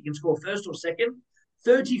second. He can score first or second.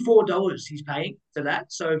 $34 he's paying for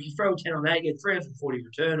that. So if you throw a 10 on that, you get 340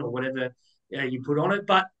 return or whatever you put on it.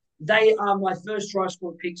 But they are my first try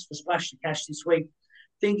score picks for Splash the Cash this week.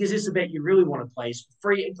 Think, is this a bet you really want to place?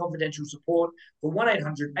 Free and confidential support for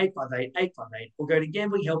 1-800-858-858 or go to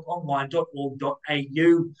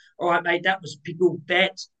gamblinghelponline.org.au. All right, mate, that was Pickle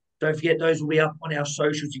Bet. Don't forget, those will be up on our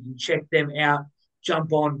socials. You can check them out.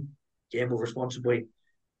 Jump on, gamble responsibly.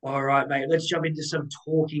 All right, mate, let's jump into some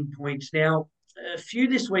talking points now. A few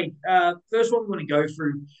this week. First one I'm going to go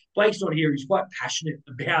through. Blake's not here. He's quite passionate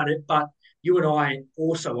about it, but you and I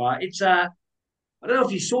also are. It's I don't know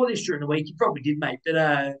if you saw this during the week. You probably did, mate.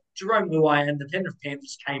 But Jerome Luai and the Penrith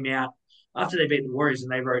Panthers came out after they beat the Warriors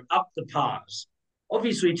and they wrote up the Pars.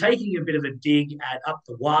 Obviously, taking a bit of a dig at up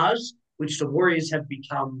the Wars, which the Warriors have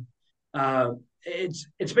become.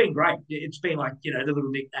 It's been great. It's been like, the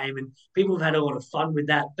little nickname, and people have had a lot of fun with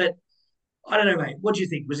that. But I don't know, mate. What do you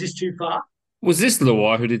think? Was this too far? Was this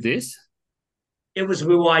Luai who did this? It was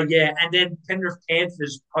Luai, yeah, and then Penrith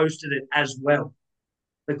Panthers posted it as well.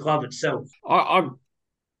 The club itself.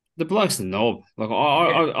 The bloke's a knob. Like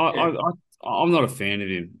I'm not a fan of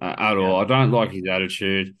him at all. I don't like his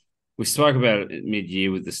attitude. We spoke about it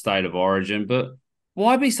mid-year with the state of origin, but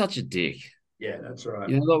why be such a dick? Yeah, that's right.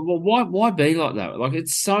 Why be like that? Like,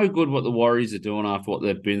 it's so good what the Warriors are doing after what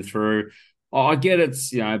they've been through. I get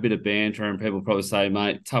it's, a bit of banter, and people probably say,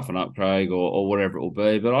 mate, toughen up, Craig, or whatever it will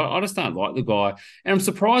be. But I just don't like the guy. And I'm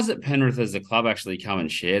surprised that Penrith as a club actually come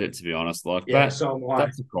and shared it, to be honest. Like, that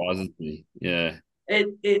surprises me. Yeah.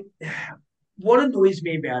 What annoys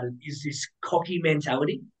me about it is this cocky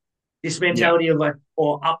mentality. This mentality of like,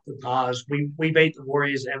 up the bars, we beat the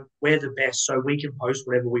Warriors and we're the best, so we can post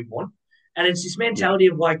whatever we want. And it's this mentality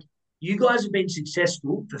of like, you guys have been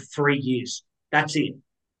successful for 3 years. That's it.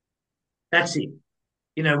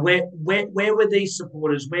 Where were these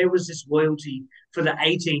supporters? Where was this loyalty for the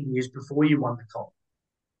 18 years before you won the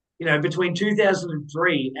comp? Between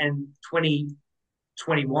 2003 and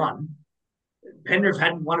 2021, Penrith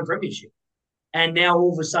hadn't won a premiership. And now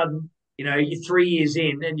all of a sudden, you're 3 years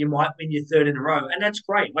in and you might win your third in a row. And that's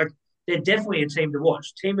great. Like, they're definitely a team to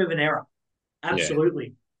watch. Team of an era. Absolutely.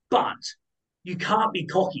 Yeah. But you can't be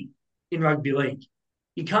cocky in rugby league.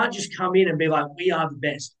 You can't just come in and be like, we are the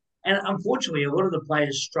best. And unfortunately, a lot of the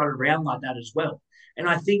players strut around like that as well. And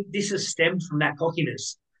I think this has stemmed from that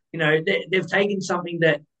cockiness. They've taken something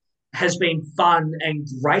that has been fun and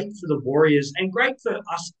great for the Warriors and great for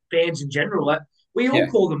us fans in general. Like, we all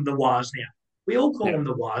call them the Wars now. We all call them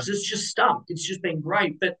the Wars. It's just stuck. It's just been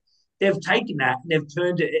great. But they've taken that and they've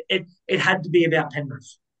turned it. It had to be about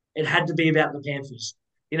Penrith. It had to be about the Panthers.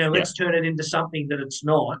 Let's turn it into something that it's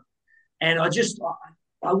not. And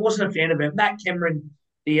I wasn't a fan of it. Matt Cameron,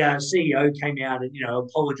 the CEO, came out and,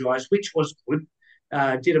 apologised, which was good.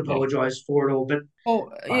 Did apologise for it all. But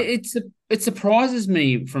it surprises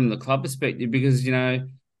me from the club perspective because,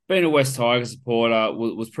 being a West Tigers supporter,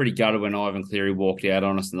 was pretty gutted when Ivan Cleary walked out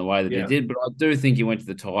on us in the way that he did. But I do think he went to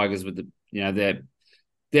the Tigers with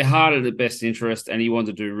their heart at the best interest, and he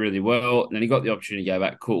wanted to do really well. And then he got the opportunity to go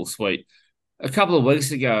back. Cool, sweet. A couple of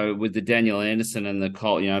weeks ago, with the Daniel Anderson and the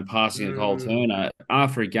Cole, passing of Cole Turner,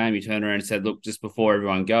 after a game, he turned around and said, "Look, just before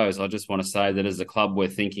everyone goes, I just want to say that as a club, we're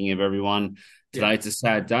thinking of everyone today. It's a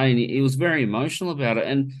sad day," and he was very emotional about it.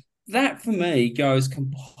 And that, for me, goes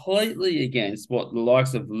completely against what the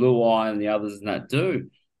likes of Luai and the others and that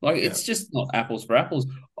do. Like, it's just not apples for apples.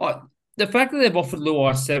 The fact that they've offered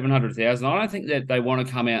Luai $700,000, I don't think that they want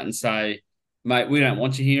to come out and say, "Mate, we don't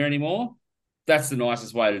want you here anymore." That's the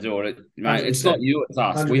nicest way to do it. Mate, it's not you, it's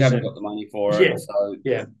us. 100%. We haven't got the money for it.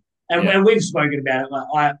 And we've spoken about it.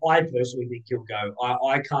 Like, I personally think he'll go.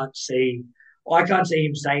 I can't see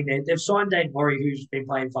him staying there. They've signed Dane Laurie, who's been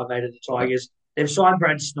playing 5'8" at the Tigers. They've signed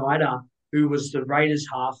Brad Snyder, who was the Raiders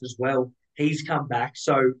half as well. He's come back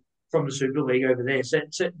from the Super League over there.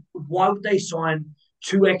 So why would they sign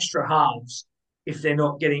 2 extra halves if they're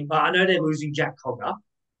not getting? I know they're losing Jack Cogger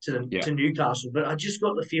to Newcastle, but I just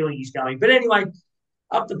got the feeling he's going. But anyway,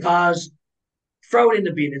 up the pars, throw it in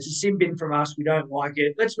the bin. It's a sin bin from us. We don't like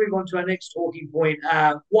it. Let's move on to our next talking point.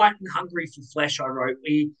 White and hungry for flesh, I wrote.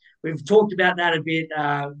 We've talked about that a bit,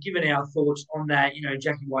 given our thoughts on that.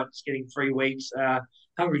 Jackie White's getting 3 weeks.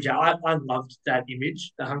 Hungry Jack. I loved that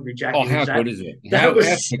image, the Hungry Jack. Oh, how good is it? That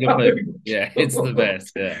was so good. Yeah, it's the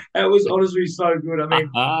best. Yeah, it was honestly so good. I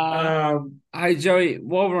mean, hey Joey,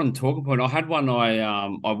 while we're on the talking point, I had one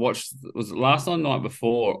I watched. Was it last night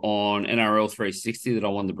before on NRL 360 that I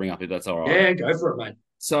wanted to bring up? If that's all right. Yeah, go for it, mate.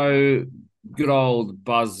 So, good old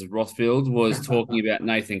Buzz Rothfield was talking about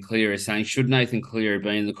Nathan Cleary, saying, should Nathan Cleary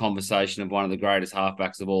be in the conversation of one of the greatest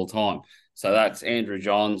halfbacks of all time? So that's Andrew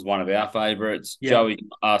Johns, one of our favourites. Yep.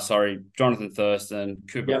 Jonathan Thurston,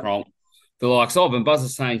 Cooper Cronk, the likes of. And Buzz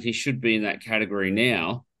is saying he should be in that category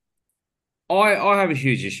now. I have a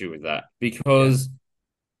huge issue with that because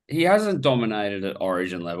he hasn't dominated at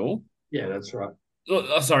Origin level. Yeah, that's right.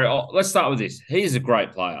 Let's start with this. He's a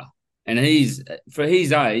great player. And for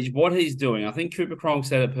his age, what he's doing, I think Cooper Cronk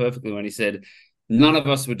said it perfectly when he said, none of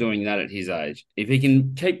us were doing that at his age. If he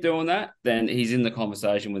can keep doing that, then he's in the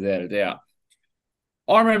conversation without a doubt.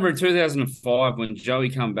 I remember in 2005 when Joey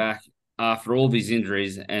came back after all of his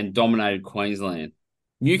injuries and dominated Queensland.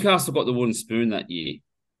 Newcastle got the wooden spoon that year.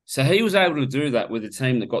 So he was able to do that with a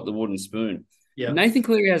team that got the wooden spoon. Yeah. Nathan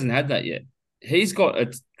Cleary hasn't had that yet. He's got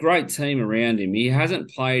a great team around him. He hasn't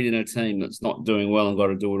played in a team that's not doing well and got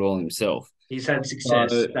to do it all himself. He's had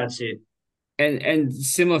success. That's it. And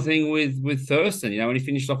similar thing with Thurston. When he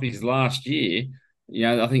finished off his last year,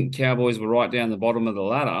 I think Cowboys were right down the bottom of the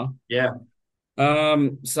ladder. Yeah.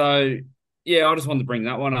 So yeah, I just wanted to bring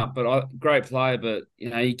that one up. But great player, but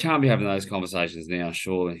you can't be having those conversations now,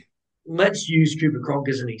 surely. Let's use Cooper Cronk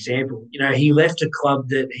as an example. He left a club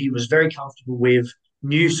that he was very comfortable with,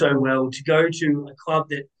 knew so well, to go to a club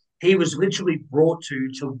that he was literally brought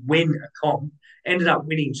to win a comp, ended up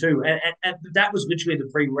winning too. And that was literally the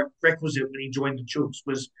prerequisite when he joined the Chooks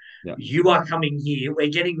was, you are coming here. We're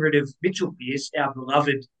getting rid of Mitchell Pearce, our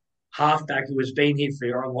beloved halfback who has been here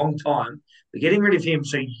for a long time. We're getting rid of him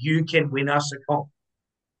so you can win us a comp.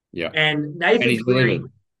 Yeah. And Nathan Cleary,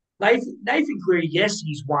 yes,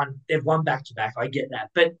 they've won back-to-back, I get that.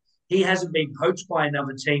 But he hasn't been coached by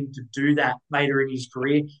another team to do that later in his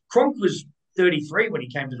career. Cronk was 33 when he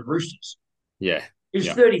came to the Roosters. Yeah. He was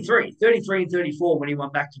 33 and 34 when he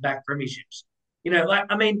won back-to-back premierships.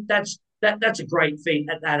 That's a great feat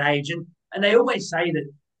at that age. And they always say that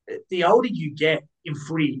the older you get in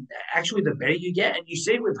footy, actually the better you get. And you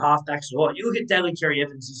see it with halfbacks a lot. You look at Daly Cherry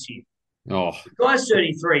Evans this year. Oh, the guy's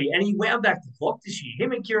 33, and he wound back the clock this year.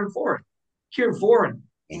 Him and Kieran Foran,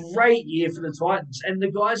 great year for the Titans. And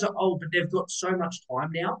the guys are old, but they've got so much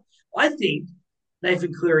time now. I think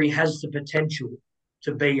Nathan Cleary has the potential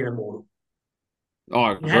to be an immortal. Oh,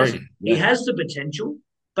 I agree. He has the potential,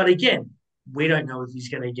 but again, we don't know if he's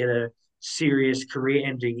going to get a serious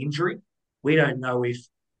career-ending injury. We don't know if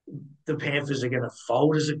the Panthers are going to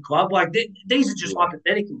fold as a club. These are just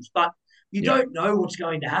hypotheticals, but you don't know what's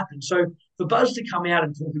going to happen. So for Buzz to come out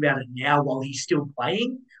and talk about it now while he's still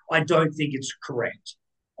playing, I don't think it's correct.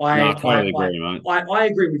 I totally agree, mate. I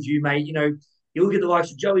agree with you, mate. You look at the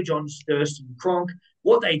likes of Joey Johns, Thurston, Cronk.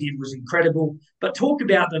 What they did was incredible. But talk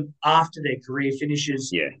about them after their career finishes.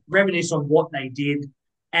 Yeah. Reminisce on what they did.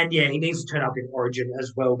 And, he needs to turn up in Origin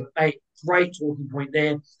as well. But, mate, great talking point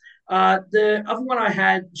there. The other one I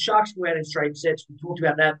had, Sharks go out in straight sets. We talked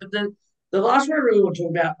about that. But the last one I really want to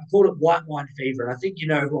talk about, I called it white line fever. And I think you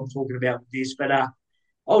know who I'm talking about with this. But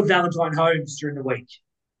old Valentine Holmes during the week.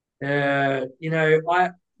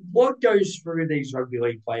 What goes through these rugby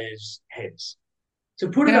league players' heads? To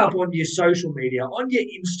put it up on your social media, on your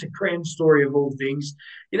Instagram story of all things,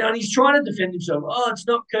 and he's trying to defend himself. Oh, it's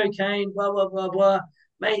not cocaine, blah, blah, blah, blah.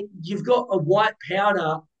 Mate, you've got a white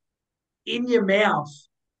powder in your mouth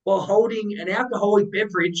while holding an alcoholic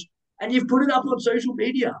beverage, and you've put it up on social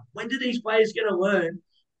media. When do these players going to learn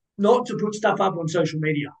not to put stuff up on social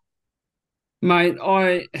media? Mate,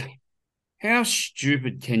 how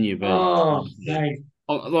stupid can you be? Oh, mate.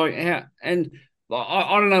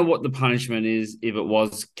 I don't know what the punishment is if it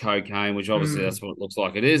was cocaine, which obviously that's what it looks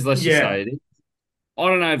like it is. Let's just say it is. I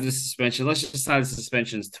don't know if the suspension, let's just say the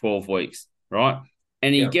suspension's 12 weeks, right?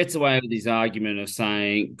 And he gets away with his argument of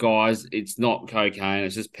saying, guys, it's not cocaine,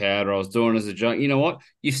 it's just powder. I was doing it as a joke. You know what?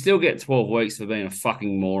 You still get 12 weeks for being a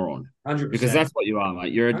fucking moron. 100%. Because that's what you are,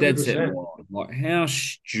 mate. You're a 100%. Dead set moron. How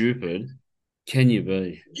stupid can you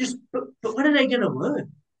be? But when are they going to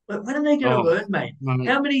learn? When are they going to learn, mate?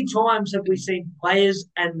 How many times have we seen players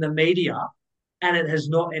and the media and it has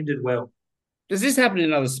not ended well? Does this happen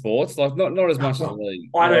in other sports? Not as much as the league.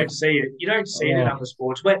 I don't see it. You don't see it in other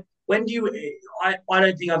sports. When do you? I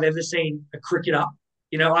don't think I've ever seen a cricketer.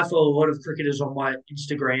 I follow a lot of cricketers on my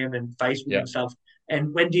Instagram and Facebook and stuff.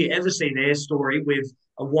 And when do you ever see their story with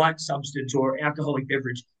a white substance or alcoholic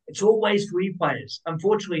beverage? It's always footy players.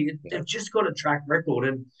 Unfortunately, they've just got a track record.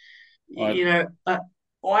 And I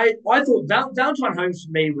thought Valentine Holmes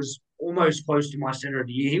for me was almost close to my centre of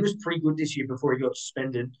the year. He was pretty good this year before he got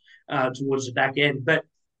suspended towards the back end. But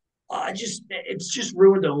it's just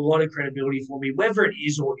ruined a lot of credibility for me. Whether it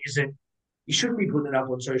is or isn't, you shouldn't be putting it up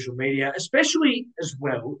on social media, especially as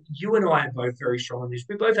well. You and I are both very strong on this.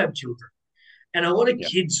 We both have children. And a lot of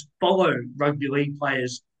kids follow rugby league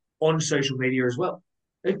players on social media as well.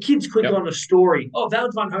 The kids click on a story. Oh,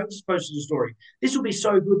 Valentine Holmes posted a story. This will be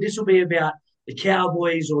so good. This will be about the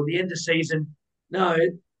Cowboys or the end of season. No,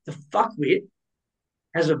 the fuckwit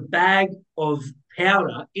has a bag of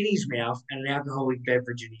powder in his mouth and an alcoholic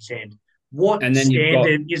beverage in his hand. What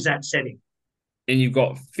standard is that setting? And you've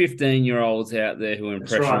got 15-year-olds out there who are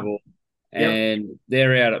impressionable. Right. And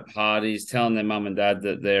they're out at parties telling their mum and dad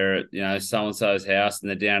that they're at, so-and-so's house and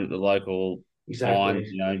they're down at the local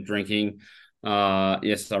wine, drinking.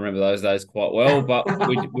 Yes, I remember those days quite well, but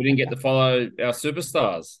we didn't get to follow our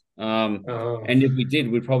superstars. And if we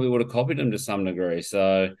did, we probably would have copied them to some degree.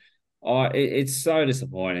 So it's so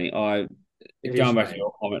disappointing. Going back to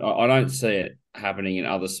your comment, I don't see it happening in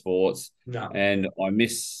other sports. No. And I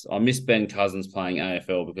miss Ben Cousins playing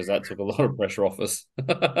AFL because that took a lot of pressure off us.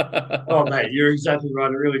 Oh, mate, you're exactly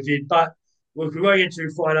right. It really did. But look, we won't get too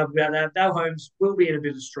fired up about that. Dale Holmes will be in a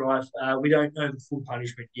bit of strife. We don't know the full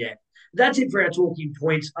punishment yet. That's it for our talking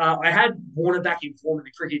points. I had Warner back in form in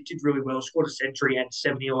the cricket, did really well, scored a century and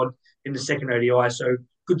 70-odd in the second ODI. So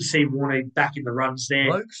good to see Warner back in the runs there.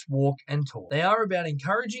 Blokes Walk and Talk. They are about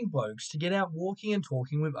encouraging blokes to get out walking and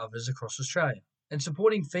talking with others across Australia and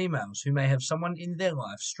supporting females who may have someone in their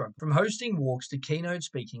life struggling. From hosting walks to keynote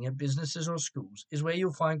speaking at businesses or schools is where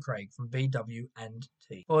you'll find Craig from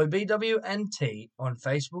BW&T. Follow BW&T on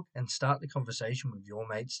Facebook and start the conversation with your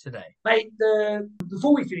mates today. Mate,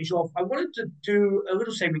 before we finish off, I wanted to do a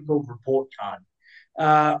little segment called Report Card.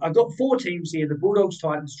 I've got 4 teams here, the Bulldogs,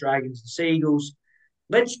 Titans, Dragons, and Sea Eagles.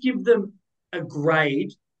 Let's give them a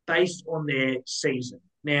grade based on their season.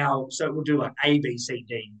 Now, so we'll do like A, B, C,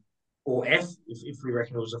 D, or F if we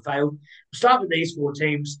reckon it was a fail. We'll start with these 4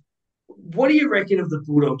 teams. What do you reckon of the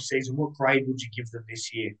Bulldogs season? What grade would you give them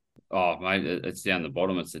this year? Oh, mate, it's down the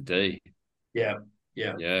bottom. It's a D. Yeah.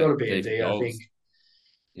 Got to be a D, I think.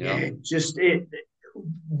 Yeah, just it.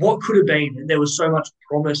 What could have been? And there was so much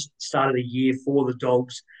promise at the start of the year for the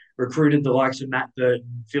Dogs. Recruited the likes of Matt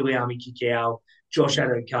Burton, Filiami Kikau, Josh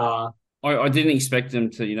Adokar. I didn't expect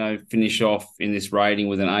them to, finish off in this rating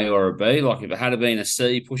with an A or a B. Like if it had been a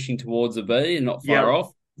C pushing towards a B and not far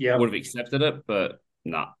off, I would have accepted it. But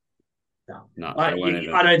no. I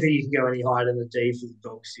don't think you can go any higher than the D for the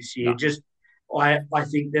Dogs this year. No. I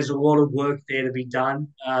think there's a lot of work there to be done.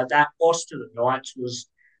 That loss to the Knights was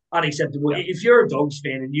unacceptable. Yeah. If you're a Dogs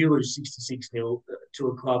fan and you lose 66-0 to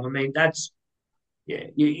a club, I mean,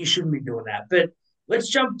 you shouldn't be doing that. But let's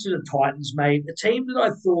jump to the Titans, mate. A team that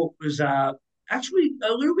I thought was actually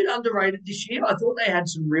a little bit underrated this year. I thought they had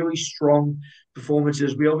some really strong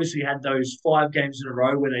performances. We obviously had those 5 games in a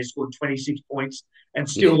row where they scored 26 points and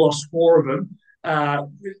still lost 4 of them.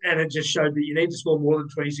 And it just showed that you need to score more than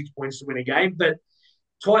 26 points to win a game. But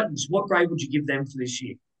Titans, what grade would you give them for this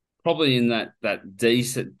year? Probably in that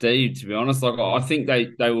decent D, to be honest. Like I think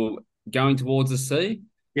they were going towards a C.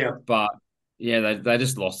 Yeah. But yeah, they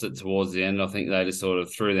just lost it towards the end. I think they just sort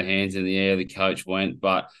of threw their hands in the air. The coach went.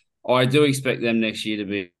 But I do expect them next year to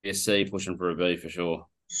be a C pushing for a B for sure.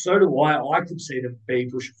 So do I. I could see them B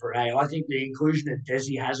pushing for an A. I think the inclusion of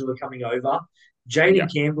Desi Hazler coming over,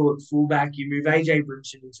 Jaden Campbell at fullback, you move AJ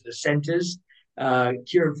Brimson into the centres,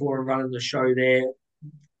 Kieran Foran running the show there,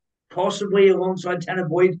 possibly alongside Tanner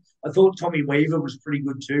Boyd. I thought Tommy Weaver was pretty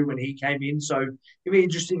good too when he came in. So it'll be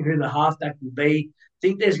interesting who the halfback will be. I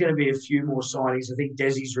think there's going to be a few more signings. I think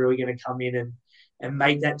Desi's really going to come in and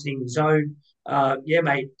make that team his own.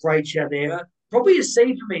 Mate, great shout there. Probably a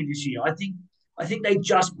C for me this year. I think they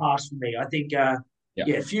just passed for me. I think, a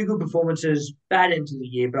few good performances, bad end of the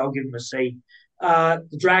year, but I'll give them a C.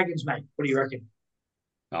 The Dragons, mate, what do you reckon?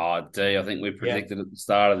 Oh, D. I think we predicted at the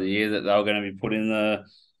start of the year that they were going to be put in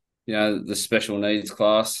the special needs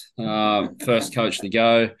class. First coach to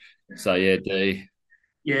go. So, D.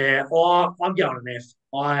 Yeah, I'm going an F.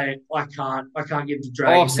 I can't give the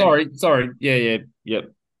Dragons. Oh, sorry. Yeah.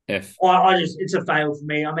 Yep. F. It's a fail for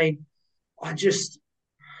me. I mean,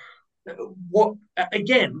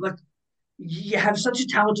 you have such a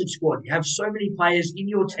talented squad. You have so many players in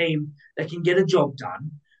your team that can get a job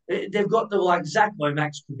done. They've got Zach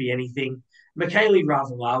Lomax could be anything. Michaeli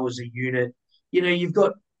Ravalawa was a unit. You've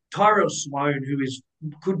got Tyrell Sloan, who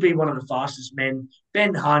could be one of the fastest men.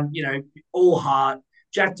 Ben Hunt, all heart.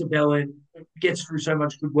 Jack DeBellin gets through so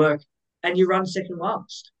much good work, and you run second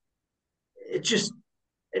last. It just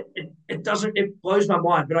it blows my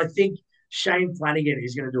mind. But I think Shane Flanagan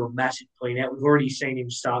is going to do a massive clean out. We've already seen him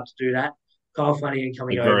start to do that. Kyle Flanagan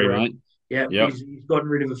coming over. Right. He's gotten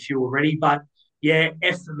rid of a few already. But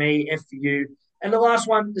F for me, F for you. And the last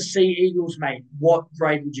one, the Sea Eagles, mate. What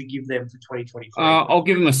grade would you give them for 2023? I'll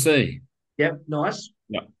give them a C. Yep, nice.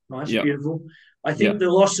 Yep. Nice, beautiful. I think the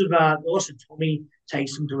loss of Tommy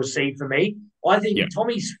takes them to a C for me. I think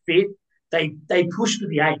Tommy's fit. They pushed for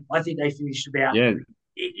the 8. I think they finished about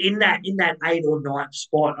in that 8 or 9th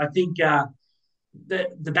spot. I think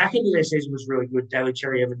the back end of their season was really good. Daly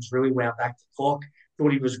Cherry Evans really wound back the clock.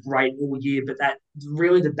 Thought he was great all year, but that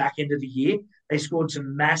really the back end of the year, they scored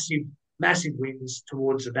some massive wins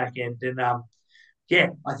towards the back end. And I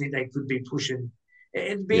think they could be pushing.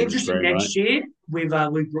 It'd be interesting next year with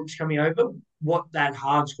Luke Brooks coming over, what that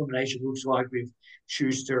halves combination looks like with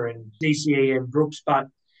Schuster and DCE and Brooks. But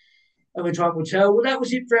only time will tell. Well, that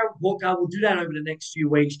was it for our report card. We'll do that over the next few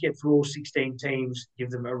weeks, get through all 16 teams, give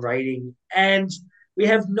them a rating. And We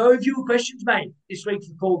have no viewer questions, mate, this week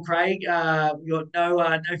for Paul Craig. We got no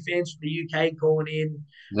fans from the UK calling in.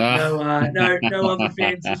 No other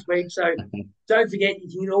fans this week. So don't forget,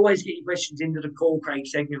 you can always get your questions into the Call Craig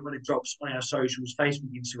segment when it drops on our socials,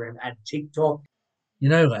 Facebook, Instagram, and TikTok. You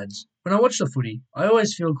know, lads, when I watch the footy, I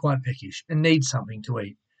always feel quite peckish and need something to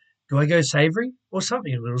eat. Do I go savoury or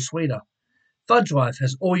something a little sweeter? Fudge Life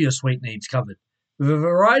has all your sweet needs covered, with a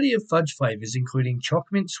variety of fudge flavours including choc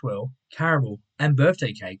mint swirl, caramel, and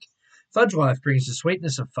birthday cake. Fudge Life brings the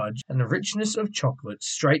sweetness of fudge and the richness of chocolate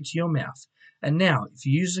straight to your mouth. And now, if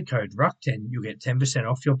you use the code RUCK10, you'll get 10%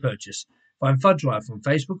 off your purchase. Find Fudge Life on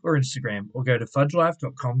Facebook or Instagram, or go to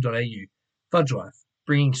fudgelife.com.au. Fudge Life,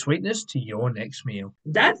 bringing sweetness to your next meal.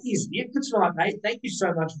 That is it for tonight, mate. Thank you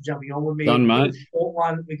so much for jumping on with me. Done, mate. Short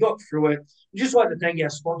one. We got through it. We'd just like to thank our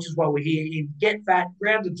sponsors while we're here in Get Fat,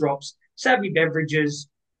 Grounded Drops, Savvy Beverages,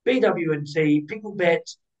 BW&T, Pickle Bet,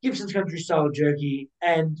 Gibson's Country Style Jerky,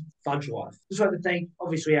 and Fudge Life. Just like to thank,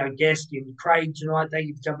 obviously, our guest in Craig tonight. Thank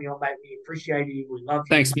you for jumping on, mate. We appreciate you. We love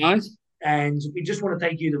you. Thanks, mate. And we just want to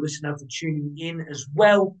thank you, the listener, for tuning in as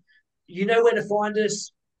well. You know where to find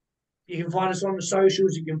us. You can find us on the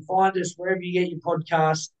socials. You can find us wherever you get your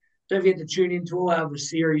podcast. Don't forget to tune into all our other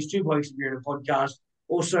series, Two Blokes Beer and a Podcast.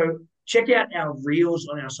 Also, check out our reels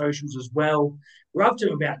on our socials as well. We're up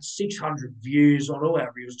to about 600 views on all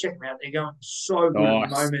our reels. Check them out. They're going so good at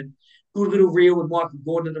the moment. Good little reel with Michael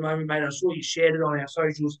Gordon at the moment, mate. I saw you shared it on our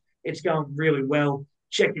socials. It's going really well.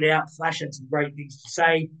 Check it out. Flash had some great things to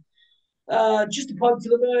say. Just a plug for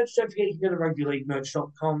the merch. Don't forget you can go to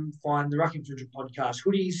rugbyleaguemerch.com, find the Ruck Infringement Podcast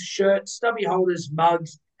hoodies, shirts, stubby holders,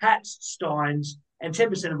 mugs, hats, steins, and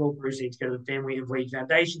 10% of all proceeds go to the Family of League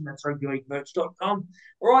Foundation. That's rugbyleaguemerch.com.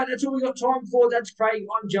 All right, that's all we got time for. That's Craig.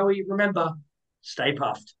 I'm Joey. Remember, stay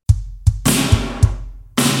puffed.